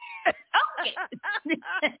painted. Okay.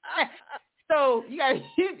 So sometimes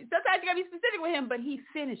you gotta be specific with him, but he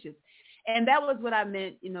finishes, and that was what I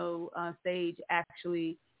meant. Sage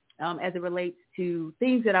actually. As it relates to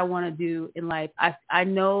things that I want to do in life. I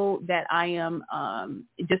know that I am,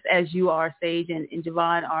 just as you are, Sage, and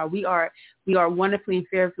JaVonne are, we are wonderfully and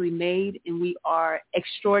fearfully made, and we are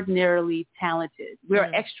extraordinarily talented. We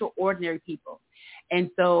are extraordinary people.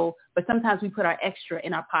 And so, but sometimes we put our extra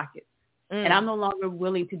in our pockets, and I'm no longer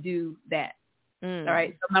willing to do that. All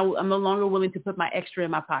right. So I'm no longer willing to put my extra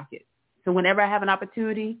in my pocket. So whenever I have an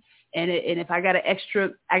opportunity, and if I got an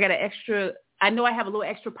extra, I know I have a little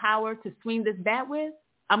extra power to swing this bat with,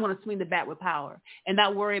 I'm going to swing the bat with power and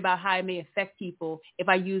not worry about how it may affect people if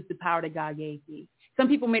I use the power that God gave me. Some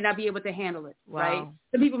people may not be able to handle it, right?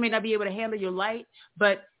 Some people may not be able to handle your light,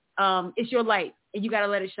 but it's your light, and you got to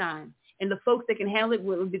let it shine. And the folks that can handle it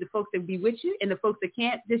will be the folks that will be with you, and the folks that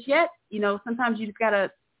can't just yet, sometimes you just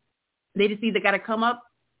they just either got to come up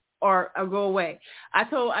or go away. I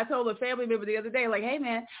told a family member the other day, like, hey,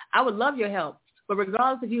 man, I would love your help, but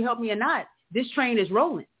regardless if you help me or not, this train is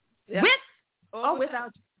rolling. Yeah. With or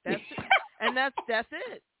without you. That's it. And that's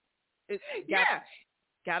it.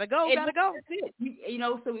 Gotta go. That's it.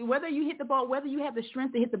 So whether you hit the ball, whether you have the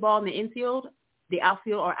strength to hit the ball in the infield, the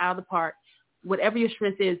outfield, or out of the park, whatever your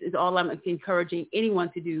strength is all I'm encouraging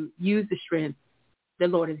anyone to do. Use the strength the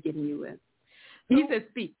Lord has given you with. He says,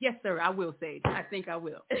 speak. Yes, sir, I will, Sage. I think I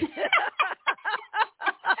will.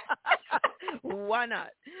 Why not?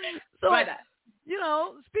 So, why not?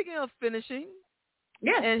 Speaking of finishing,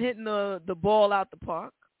 yes, and hitting the ball out the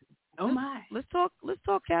park. Oh my! Let's talk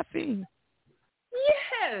caffeine.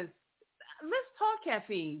 Yes, let's talk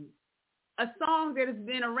caffeine. A song that has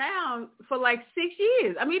been around for like 6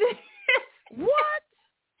 years. I mean, what?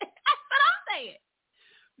 That's what I'm saying.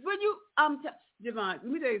 When you JaVonne, let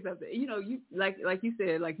me tell you something. You like you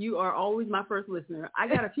said, like you are always my first listener. I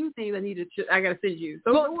got a few things I got to send you.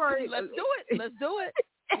 So don't worry. Let's do it. Let's do it.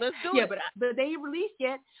 Yeah, but they ain't released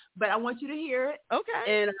yet. But I want you to hear it.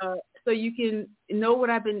 Okay. And so you can know what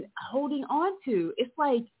I've been holding on to. It's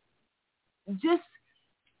like, just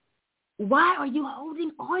why are you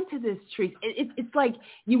holding on to this tree? It's like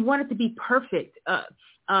you want it to be perfect.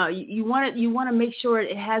 You want to make sure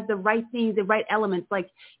it has the right things, the right elements. Like,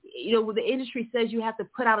 the industry says you have to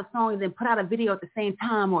put out a song and then put out a video at the same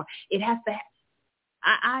time, or it has to.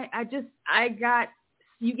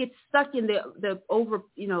 You get stuck in the over,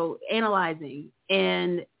 analyzing,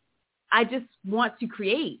 and I just want to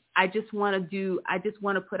create. I just want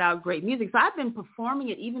to put out great music. So I've been performing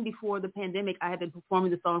it even before the pandemic. I had been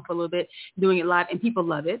performing the song for a little bit, doing it live, and people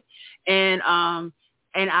love it. But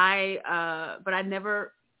I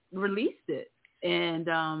never released it. And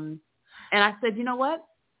I said, you know what?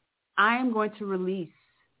 I am going to release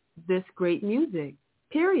this great music,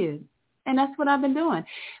 period. And that's what I've been doing.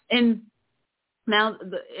 And now,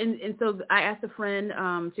 so I asked a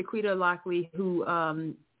friend, Chiquita Lockley, who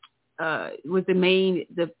was the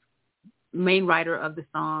main writer of the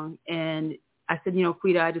song, and I said,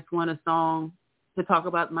 Quita, I just want a song to talk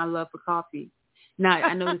about my love for coffee. Now,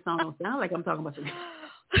 I know this song don't sound like I'm talking about some.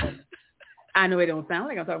 I know it don't sound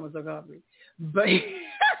like I'm talking about some coffee, but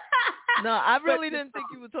no, I really didn't think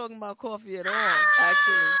you were talking about coffee at all.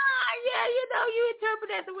 Actually, yeah, you interpret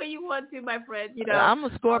that the way you want to, my friend. I'm a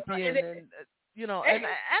Scorpion, and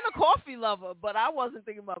a coffee lover, but I wasn't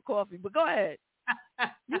thinking about coffee. But go ahead.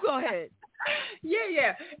 You go ahead.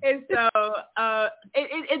 Yeah. And so,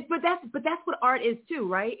 but that's what art is too,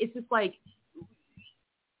 right? It's just like,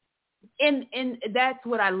 and that's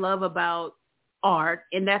what I love about art,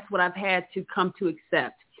 and that's what I've had to come to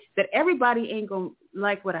accept, that everybody ain't gonna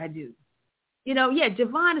like what I do.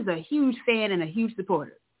 JaVonne is a huge fan and a huge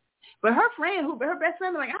supporter, but her best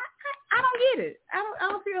friend, like, I don't get it. I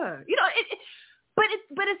don't feel her. But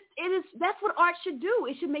that's what art should do.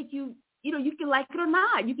 It should make you. You can like it or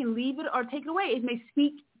not. You can leave it or take it away. It may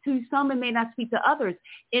speak to some, it may not speak to others.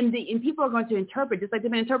 And people are going to interpret, just like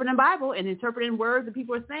they've been interpreting the Bible and interpreting words that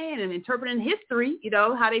people are saying and interpreting history,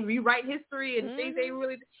 how they rewrite history and things they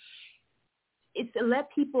really. It's to let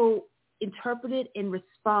people interpret it and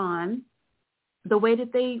respond the way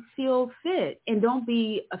that they feel fit, and don't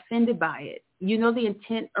be offended by it. You know the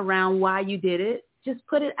intent around why you did it. Just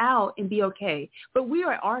put it out and be okay. But we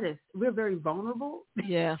are artists. We're very vulnerable.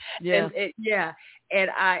 Yeah. And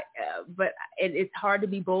it's hard to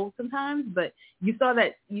be bold sometimes. But you saw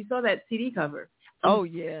that CD cover. Oh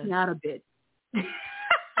yeah. Not a bit.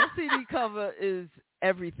 That CD cover is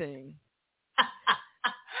everything.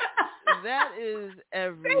 That is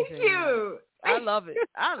everything. Thank you. I love it.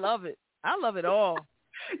 I love it all.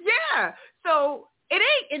 Yeah. So it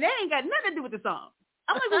ain't got nothing to do with the song.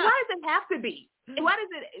 I'm like, well, why does it have to be? Why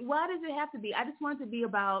does it have to be? I just want it to be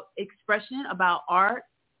about expression, about art,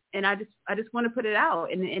 and I just want to put it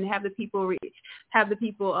out and have the people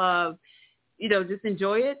just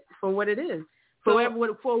enjoy it for what it is,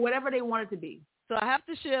 for whatever they want it to be. So I have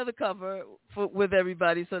to share the cover with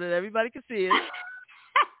everybody so that everybody can see it.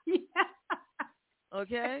 Yeah.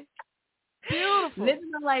 Okay. Beautiful. Living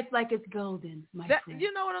the life like it's golden, my friend.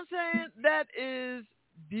 You know what I'm saying? That is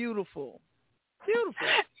beautiful. Beautiful.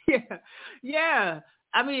 Yeah.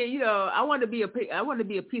 I mean, I want to be a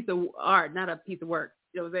piece of art, not a piece of work.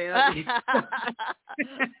 You know what I'm saying?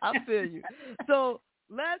 I feel you. So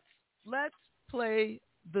let's play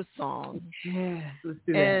the song. Yeah, let's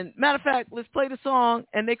do that. And matter of fact, let's play the song,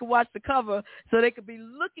 and they can watch the cover, so they could be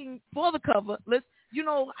looking for the cover. You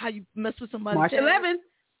know how you mess with somebody. March 11th.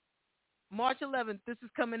 March 11th. This is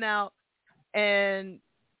coming out, and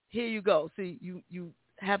here you go. See, you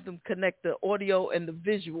have them connect the audio and the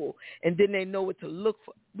visual, and then they know what to look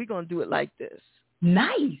for. We're going to do it like this.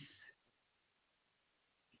 Nice.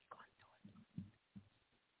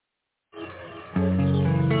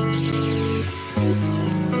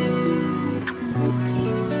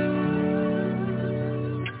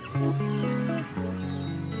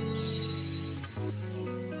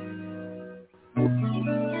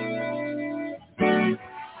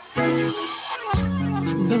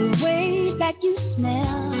 The way that you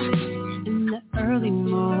smell in the early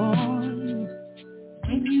morning,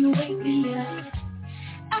 when you wake me up,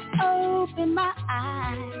 I open my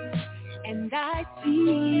eyes and I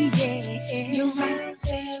see, you're right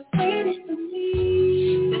there waiting for me.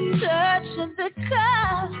 The touch of the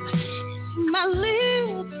cup, my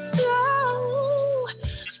lips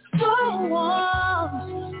so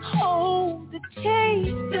warm. Hold the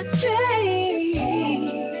taste.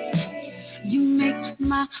 You make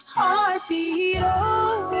my heart beat,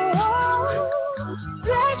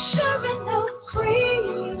 black sugar, no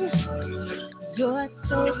cream. You're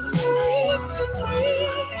so sweet to me.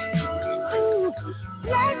 Ooh,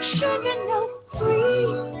 black sugar, no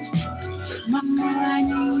cream. My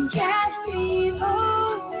morning caffeine.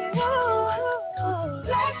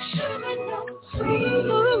 Black sugar, no cream.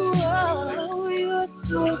 Ooh, you're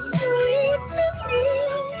so sweet to me.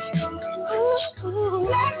 Ooh,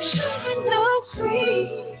 black sugar, no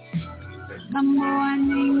cream. My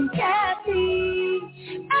morning caffeine.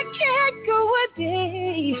 I can't go a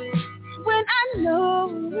day when I know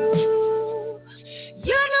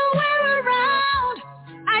you're nowhere around.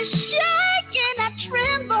 I shake and I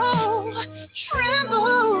tremble.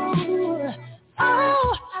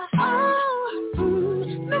 Oh,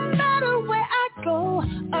 no matter where I go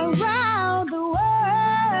around the world,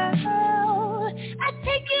 I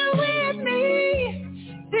take you with me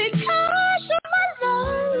because you're my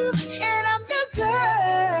love and I'm your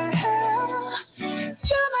girl.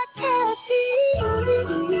 You're my caffeine,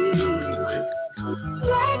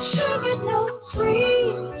 black sugar, no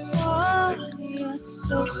cream. Oh, you're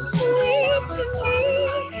so sweet to me.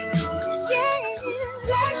 Yeah,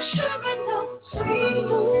 black sugar, no cream.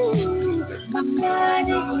 My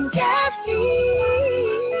morning caffeine,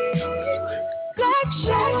 black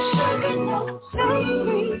sugar, no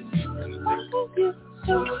cream. Oh, you're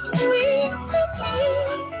so sweet to me,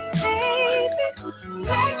 baby.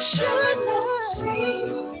 Black sugar, no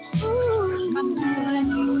cream. My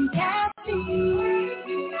morning caffeine.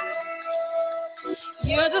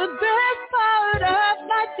 You're the best part of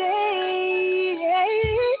my day.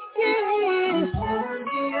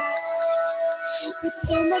 With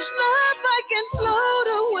so much love I can float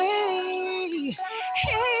away.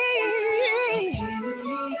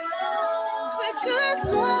 With good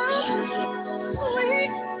love,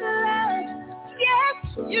 sweet love, yes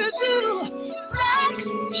you do. Black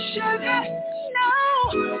sugar, no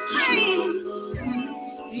cream.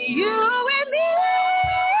 You and me.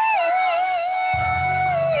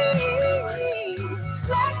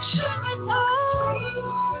 Black sugar, no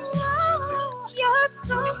cream.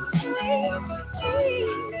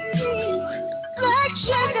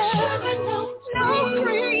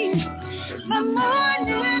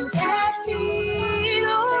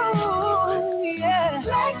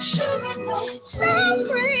 sugar, no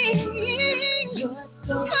cream. You're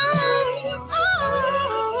so sweet.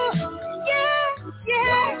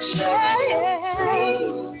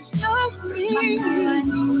 So sweet.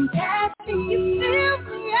 You fill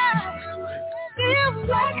me up. Feel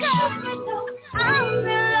like I'm in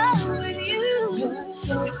love with you.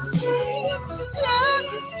 Love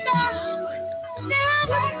to stop.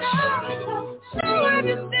 Never stop. So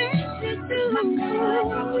everything you do.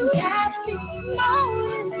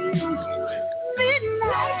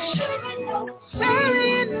 Midnight.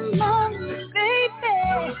 Early in the morning, baby.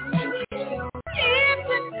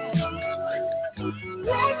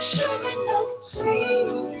 Like sugar, no cream.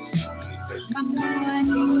 My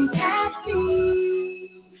morning caffeine.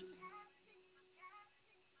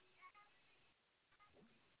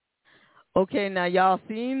 Okay, now y'all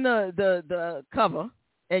seen the cover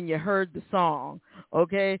and you heard the song.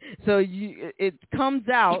 Okay, so it comes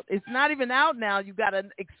out. It's not even out now. You got an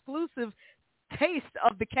exclusive taste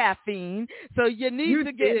of the caffeine. So you need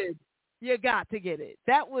to get it. You got to get it.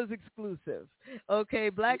 That was exclusive. Okay,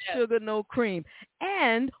 Black Sugar, No Cream.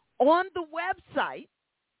 And on the website,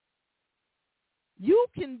 you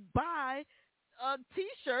can buy a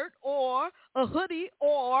T-shirt or a hoodie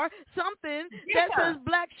or something that says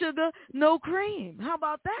Black Sugar, No Cream. How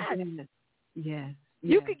about that? Yes.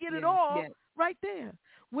 You can get it all right there.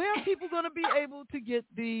 Where are people going to be able to get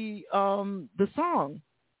the song?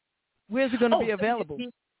 Where's it going to be available?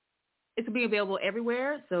 It's going to be available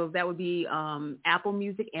everywhere. So that would be Apple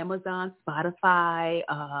Music, Amazon, Spotify,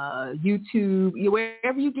 YouTube.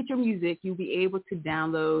 Wherever you get your music, you'll be able to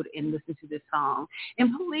download and listen to this song.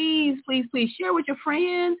 And please, please, please share with your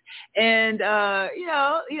friends. And,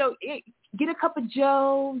 get a cup of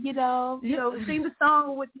Joe, sing the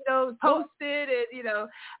song with, post it. And,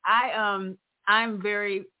 I'm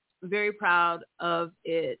very, very proud of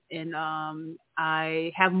it. And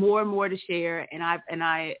I have more and more to share, and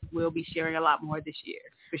I will be sharing a lot more this year,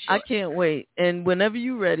 for sure. I can't wait. And whenever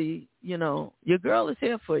you're ready, your girl is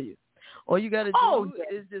here for you. All you got to do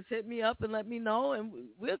is just hit me up and let me know, and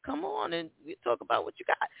we'll come on and we'll talk about what you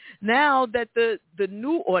got. Now that the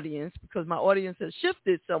new audience, because my audience has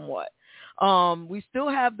shifted somewhat, we still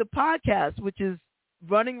have the podcast, which is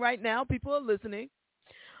running right now. People are listening.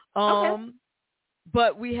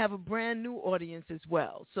 But we have a brand new audience as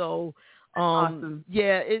well. So, awesome.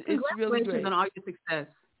 Yeah, it's really great. Congratulations on all your success.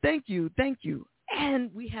 Thank you.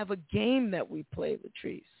 And we have a game that we play,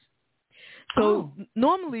 Latrese. So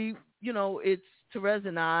normally, it's Terez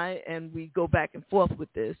and I, and we go back and forth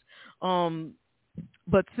with this.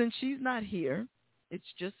 But since she's not here,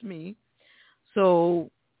 it's just me.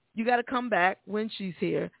 So you got to come back when she's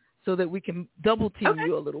here so that we can double team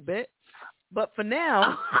you a little bit. But for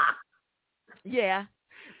now... Yeah.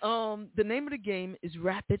 The name of the game is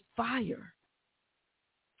Rapid Fire.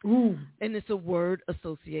 Ooh. And it's a word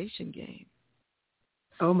association game.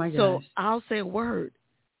 Oh, my gosh. So I'll say a word,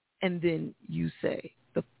 and then you say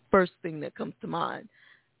the first thing that comes to mind.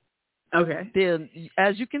 Okay. Then,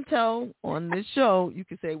 as you can tell on this show, you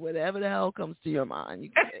can say whatever the hell comes to your mind.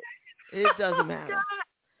 You can say it doesn't matter.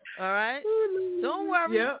 All right? Don't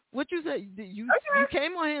worry. Yep. What you said, you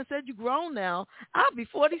came on here and said you're grown now. I'll be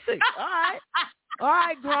 46. All right. All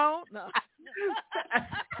right, grown. No.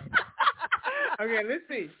 Okay, let's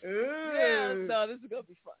see. Ooh. Yeah, no, this is going to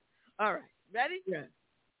be fun. All right. Ready?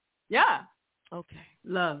 Yeah. Okay.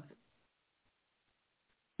 Love.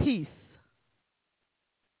 Peace.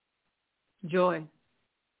 Joy.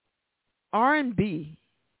 R&B.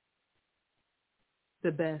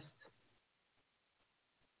 The best.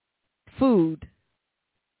 Food.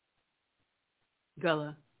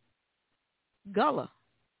 Gullah.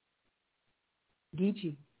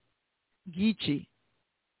 Geechee.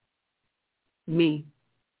 Me.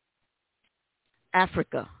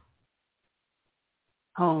 Africa.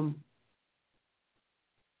 Home.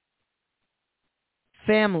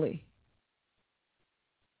 Family.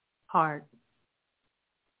 Heart.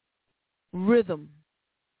 Rhythm.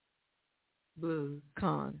 Blues.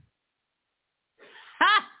 Con.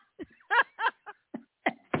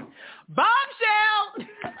 Bombshell!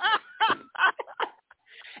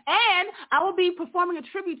 And I will be performing a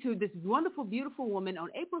tribute to this wonderful, beautiful woman on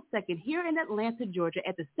April 2nd here in Atlanta, Georgia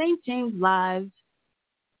at the St. James Live.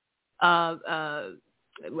 I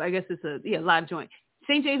guess it's a live joint.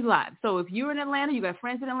 St. James Live. So if you're in Atlanta, you got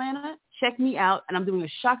friends in Atlanta, check me out. And I'm doing a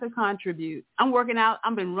Shaka Khan tribute. I'm working out.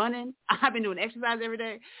 I've been running. I've been doing exercise every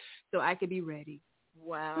day so I can be ready.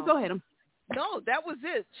 Wow. So go ahead. No, that was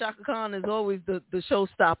it. Shaka Khan is always the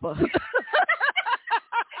showstopper. It's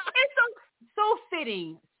so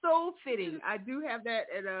fitting. So so fitting. I do have that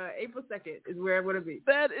at April 2nd is where I'm going to be.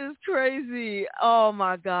 That is crazy. Oh,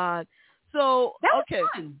 my God. So, okay.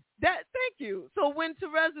 Fun. Thank you. So when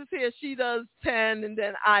Terez is here, she does 10, and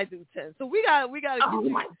then I do 10. So we got. Oh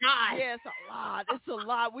my God! Yeah, it's a lot. It's a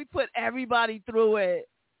lot. We put everybody through it.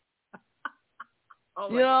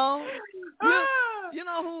 Oh you know, you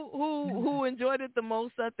know who enjoyed it the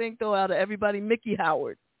most? I think though, out of everybody, Mickey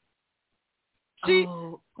Howard. Wait.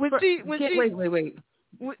 You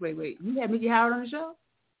had Mickey Howard on the show?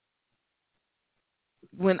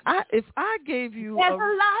 If I gave you there's a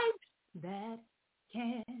light that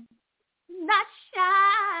can not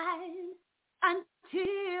shine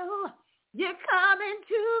until you come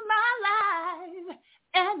into my life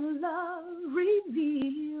and love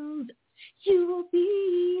reveals you will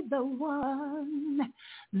be the one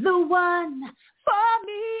for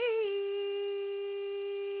me.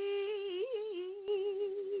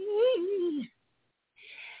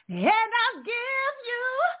 And I'll give you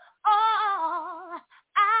all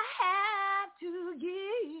I have to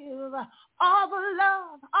give, all the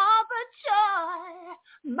love, all the joy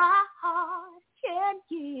my heart can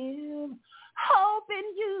give, hoping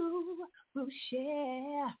you will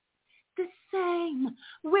share the same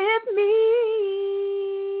with me.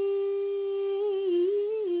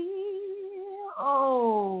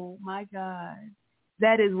 Oh, my God.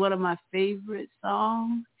 That is one of my favorite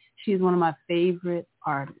songs. She's one of my favorite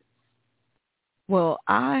artists. Well,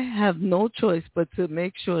 I have no choice but to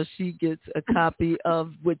make sure she gets a copy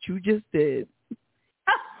of what you just did.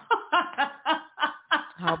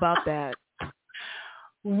 How about that?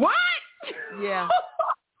 What? Yeah.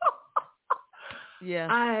 Yeah.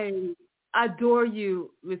 I adore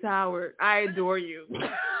you, Miss Howard. I adore you.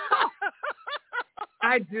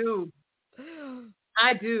 I do.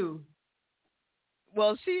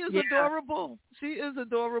 Well, she is adorable. She is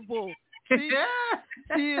adorable. She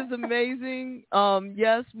is amazing.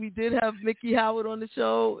 Yes, we did have Mickey Howard on the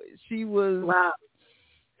show. She was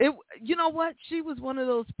You know what? She was one of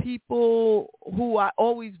those people who I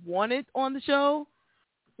always wanted on the show.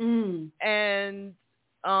 And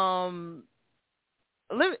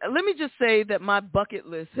let me just say that my bucket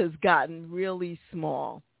list has gotten really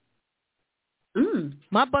small.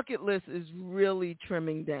 My bucket list is really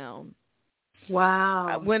trimming down.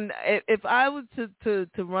 Wow. If I was to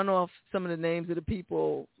run off some of the names of the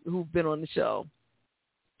people who've been on the show,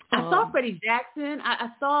 I saw Freddie Jackson.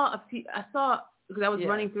 I saw because I was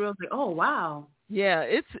running through. I was like, oh wow. Yeah,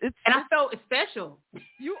 it's and I felt special.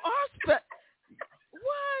 You are special.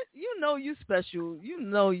 What? You know you special. You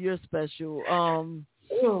know you're special. Oh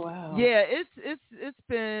wow. Yeah, it's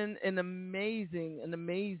been an amazing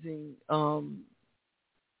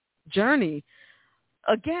journey.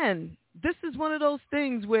 Again, this is one of those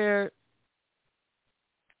things where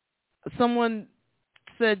someone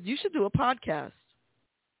said you should do a podcast.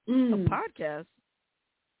 A podcast?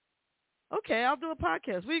 Okay, I'll do a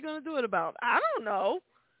podcast. What are you going to do it about? I don't know.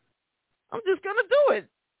 I'm just going to do it.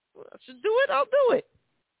 I should do it. I'll do it.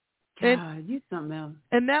 God, you something else.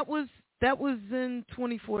 And that was in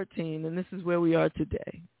 2014, and this is where we are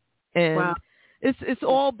today. And wow. It's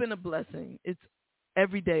all been a blessing. It's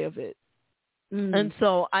every day of it. And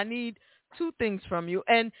so I need two things from you.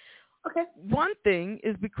 And one thing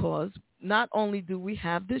is because not only do we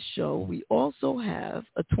have this show, we also have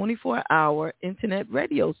a 24-hour internet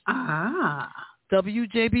radio station.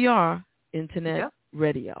 WJBR Internet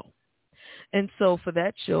Radio. And so for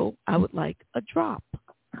that show, I would like a drop.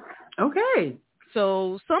 Okay.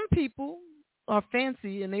 So some people are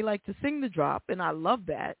fancy and they like to sing the drop, and I love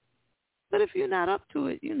that. But if you're not up to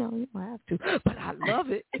it, you don't have to. But I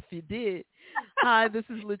love it if you did. Hi, this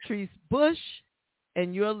is Latrese Bush,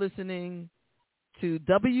 and you're listening to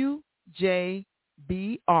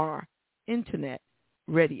WJBR Internet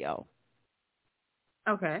Radio.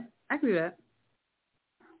 Okay, I can do that.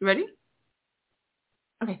 You ready?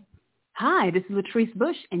 Okay. Hi, this is Latrese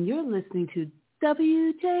Bush, and you're listening to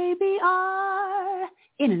WJBR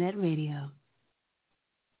Internet Radio.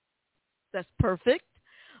 That's perfect.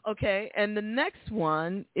 Okay, and the next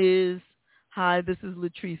one is, hi, this is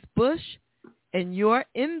Latrese Bush, and you're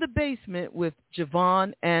in the basement with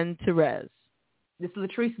JaVonne and Terez. This is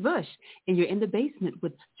Latrese Bush, and you're in the basement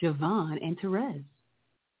with JaVonne and Terez.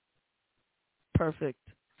 Perfect.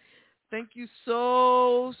 Thank you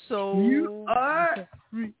so You are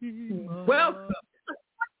welcome.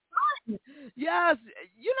 Yes,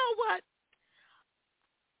 you know what?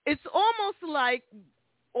 It's almost like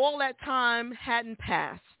all that time hadn't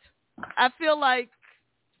passed. I feel like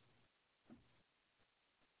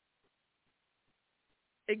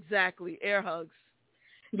exactly air hugs.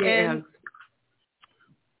 Yeah, and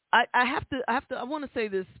I want to say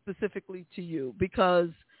this specifically to you because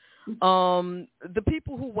the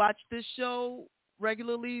people who watch this show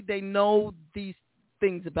regularly, they know these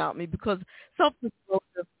things about me because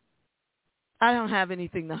self-disclosure, I don't have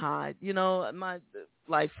anything to hide. You know, my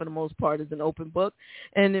life for the most part is an open book.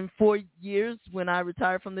 And in 4 years, when I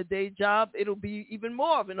retire from the day job, it'll be even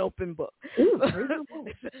more of an open book. Ooh, I'm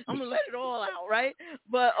going to let it all out, right?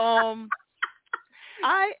 But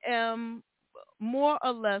I am more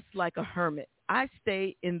or less like a hermit. I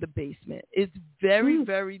stay in the basement. It's very,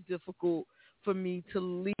 very difficult for me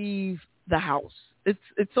to leave the house.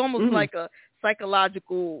 It's almost like a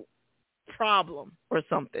psychological problem or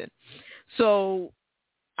something. So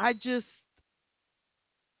I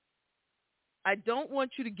don't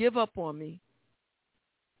want you to give up on me.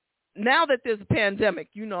 Now that there's a pandemic,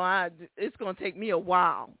 you know, it's going to take me a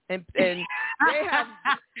while. And they have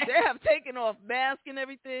taken off masks and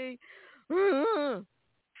everything.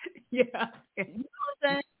 Yeah. You know what I'm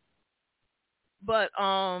saying? But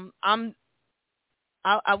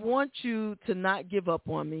I want you to not give up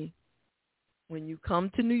on me. When you come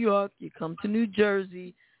to New York, you come to New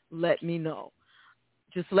Jersey, let me know.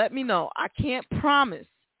 Just let me know. I can't promise.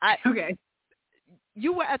 Okay.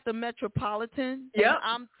 You were at the Metropolitan. Yep. And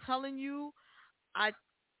I'm telling you, I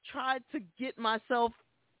tried to get myself.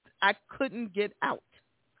 I couldn't get out.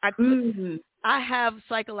 I have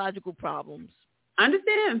psychological problems. I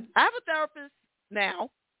understand. I have a therapist now.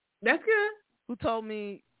 That's good. Who told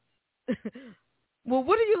me, well,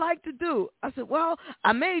 what do you like to do? I said, well,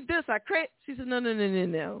 I made this. I create. She said, no.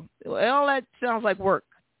 All that sounds like work.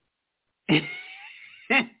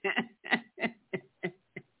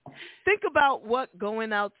 Think about what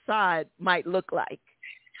going outside might look like.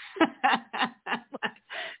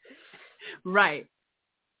 Right.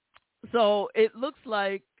 So it looks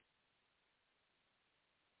like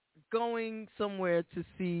going somewhere to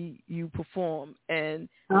see you perform and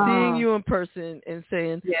seeing you in person and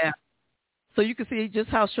saying, yeah. So you can see just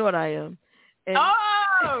how short I am. And,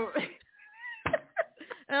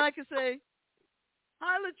 and I can say,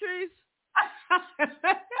 hi, Latrese.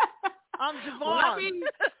 I'm JaVonne. Well, I mean,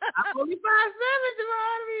 I'm only 5'7", JaVonne. I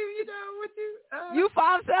mean, you know what you. You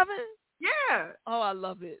 5'7"? Yeah. Oh, I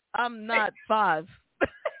love it. I'm not 5.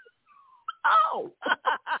 Oh.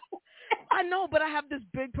 I know, but I have this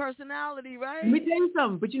big personality, right? Let me tell you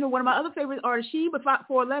something. But you know, one of my other favorite artists, she was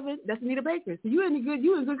 4'11". That's Anita Baker. So you in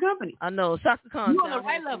good company. I know. Shaka Khan's you on down the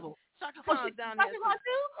right there. level. Shaka Khan's down there. Shaka Khan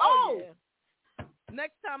too? Oh, yeah.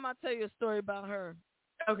 Next time I'll tell you a story about her.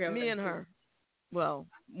 Okay. Me and her. Well,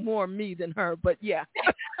 more me than her, but yeah.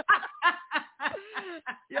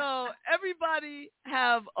 Yo, everybody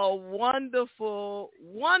have a wonderful.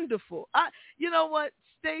 You know what?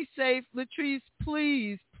 Stay safe. Latrese,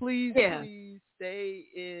 please stay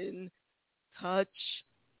in touch.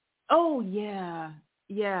 Oh, yeah.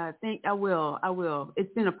 Yeah, I will.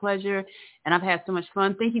 It's been a pleasure, and I've had so much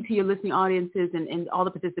fun. Thank you to your listening audiences and all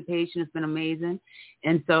the participation. It's been amazing.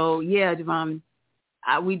 And so, yeah, JaVonne,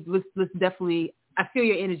 let's definitely, I feel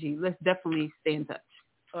your energy. Let's definitely stay in touch.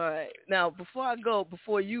 All right. Now, before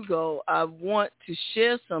you go, I want to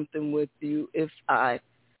share something with you if I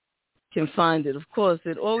can find it. Of course,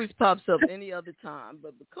 it always pops up any other time,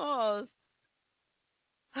 but because,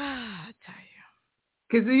 I tell you.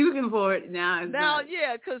 Because you're looking for it now.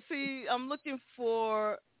 Yeah, because, see, I'm looking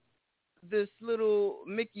for this little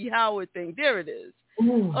Mickey Howard thing. There it is.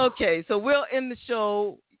 Ooh. Okay, so we'll end the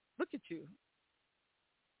show. Look at you.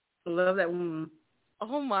 I love that woman.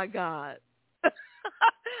 Oh, my God.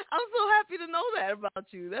 I'm so happy to know that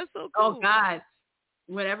about you. That's so cool. Oh, God.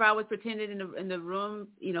 Whenever I was pretending in the room,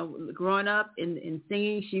 you know, growing up and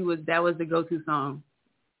singing, that was the go-to song.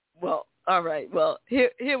 Well, all right. Well,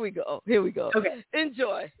 here we go. Okay.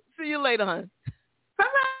 Enjoy. See you later, hon. Bye-bye.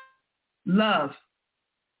 Love.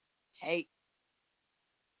 Hate.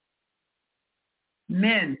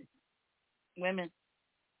 Men. Women.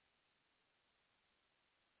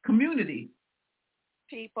 Community.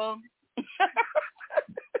 People.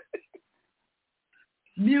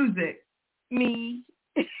 Music. Me.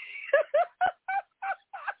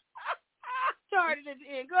 Started at the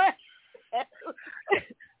end. Go ahead.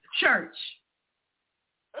 Church.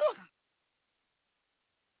 Ugh.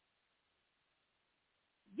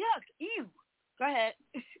 Yuck. Ew. Go ahead.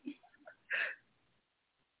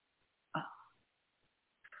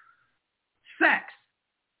 Sex.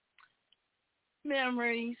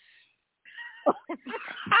 Memories.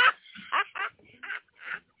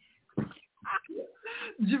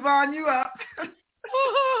 JaVonne, you up.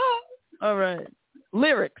 All right.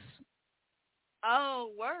 Lyrics.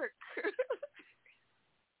 Oh, work.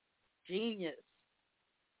 Genius.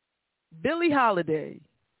 Billie Holiday.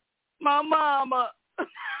 My mama.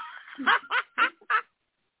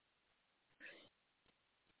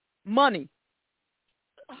 Money.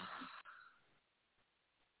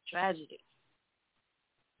 Tragedy.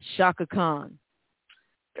 Shaka Khan.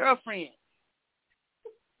 Girlfriend.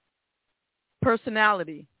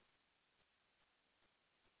 Personality.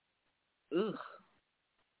 Ugh.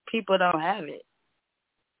 People don't have it.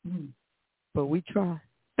 But we try.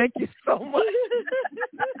 Thank you so much.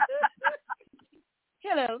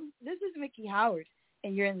 Hello, this is Mickey Howard,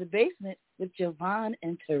 and you're in the basement with JaVonne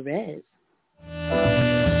and Terez.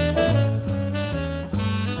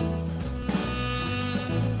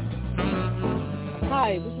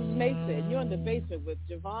 Hi, this is Mason. You're in the basement with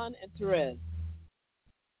JaVonne and Terez.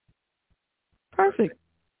 Perfect.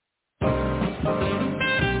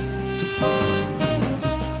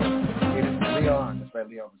 Leon, that's right,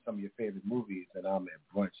 Leon, for some of your favorite movies, and I'm at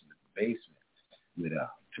brunch in the basement with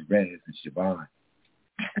Terez and JaVonne.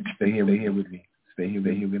 Stay here with me. Stay here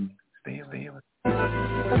with me.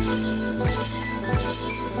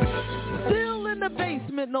 Still in the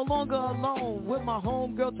basement, no longer alone, with my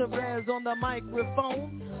homegirl Terez on the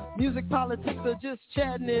microphone. Music, politics, are just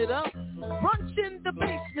chatting it up. Brunch in the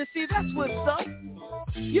basement, see, that's what's up.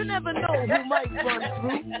 You never know who might run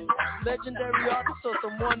through. Legendary artist or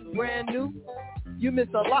someone brand new. You miss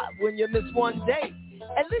a lot when you miss one day.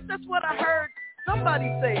 At least that's what I heard somebody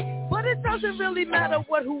say. But it doesn't really matter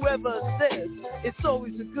what whoever says. It's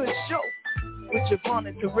always a good show with JaVonne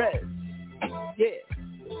and Terez. Yeah.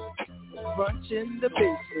 Brunch in the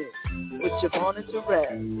basement with JaVonne and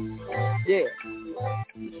Terez. Yeah.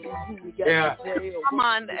 Yeah. Come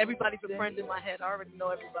on, everybody's a friend in my head. I already know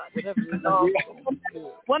everybody.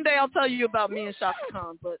 One day I'll tell you about me and Shaka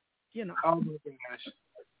Khan, but you know. Oh my gosh.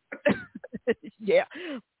 Yeah,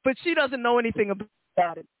 but she doesn't know anything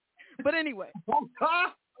about it. But anyway.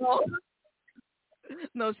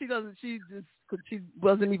 No, she doesn't. She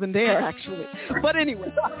wasn't even there actually. But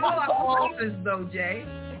anyway. Office though, Jay.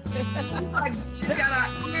 I'm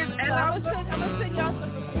gonna send y'all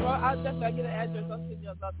some. I'll definitely get an address. I'll send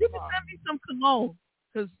y'all something. You can send me some cologne,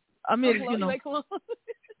 because I mean, you know.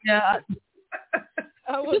 Yeah.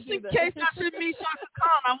 Just in case I should meet Shaka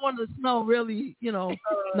Khan, I want to smell really,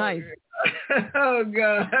 nice. Oh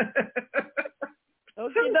God.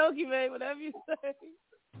 Okie dokie, man. Whatever you say.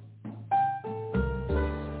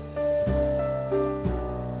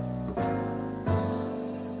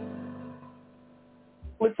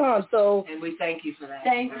 With time, so And we thank you for that.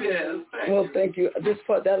 thank you. Well, thank you. This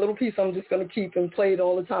part, that little piece, I'm just gonna keep and play it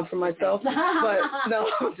all the time for myself. But no,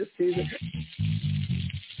 just teasing.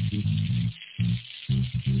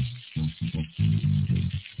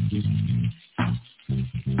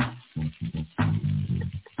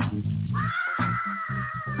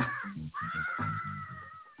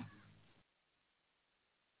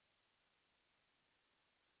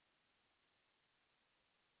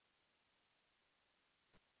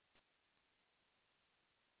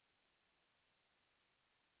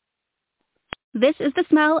 This is the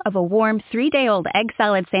smell of a warm 3-day-old egg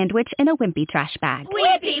salad sandwich in a wimpy trash bag.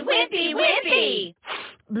 Wimpy, wimpy, wimpy!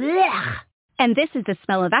 Blech. And this is the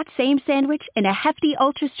smell of that same sandwich in a hefty,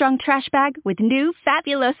 ultra-strong trash bag with new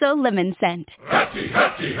Fabuloso lemon scent. Hefty,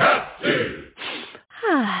 hefty, hefty!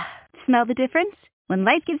 Smell the difference? When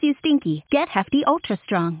life gives you stinky, get Hefty Ultra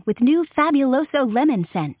Strong with new Fabuloso lemon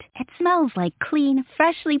scent. It smells like clean,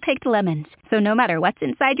 freshly picked lemons. So no matter what's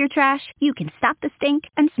inside your trash, you can stop the stink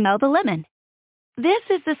and smell the lemon. This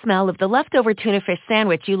is the smell of the leftover tuna fish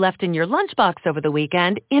sandwich you left in your lunchbox over the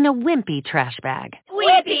weekend in a wimpy trash bag.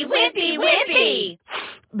 Wimpy, wimpy, wimpy!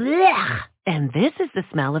 Blech. And this is the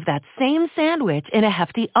smell of that same sandwich in a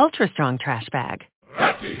Hefty Ultra Strong trash bag.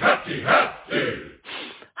 Hefty, hefty, hefty!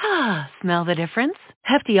 Smell the difference?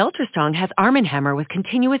 Hefty Ultra Strong has Arm & Hammer with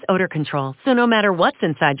continuous odor control, so no matter what's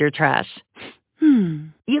inside your trash,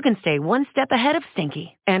 you can stay one step ahead of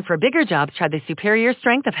stinky. And for bigger jobs, try the superior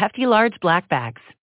strength of Hefty Large Black Bags.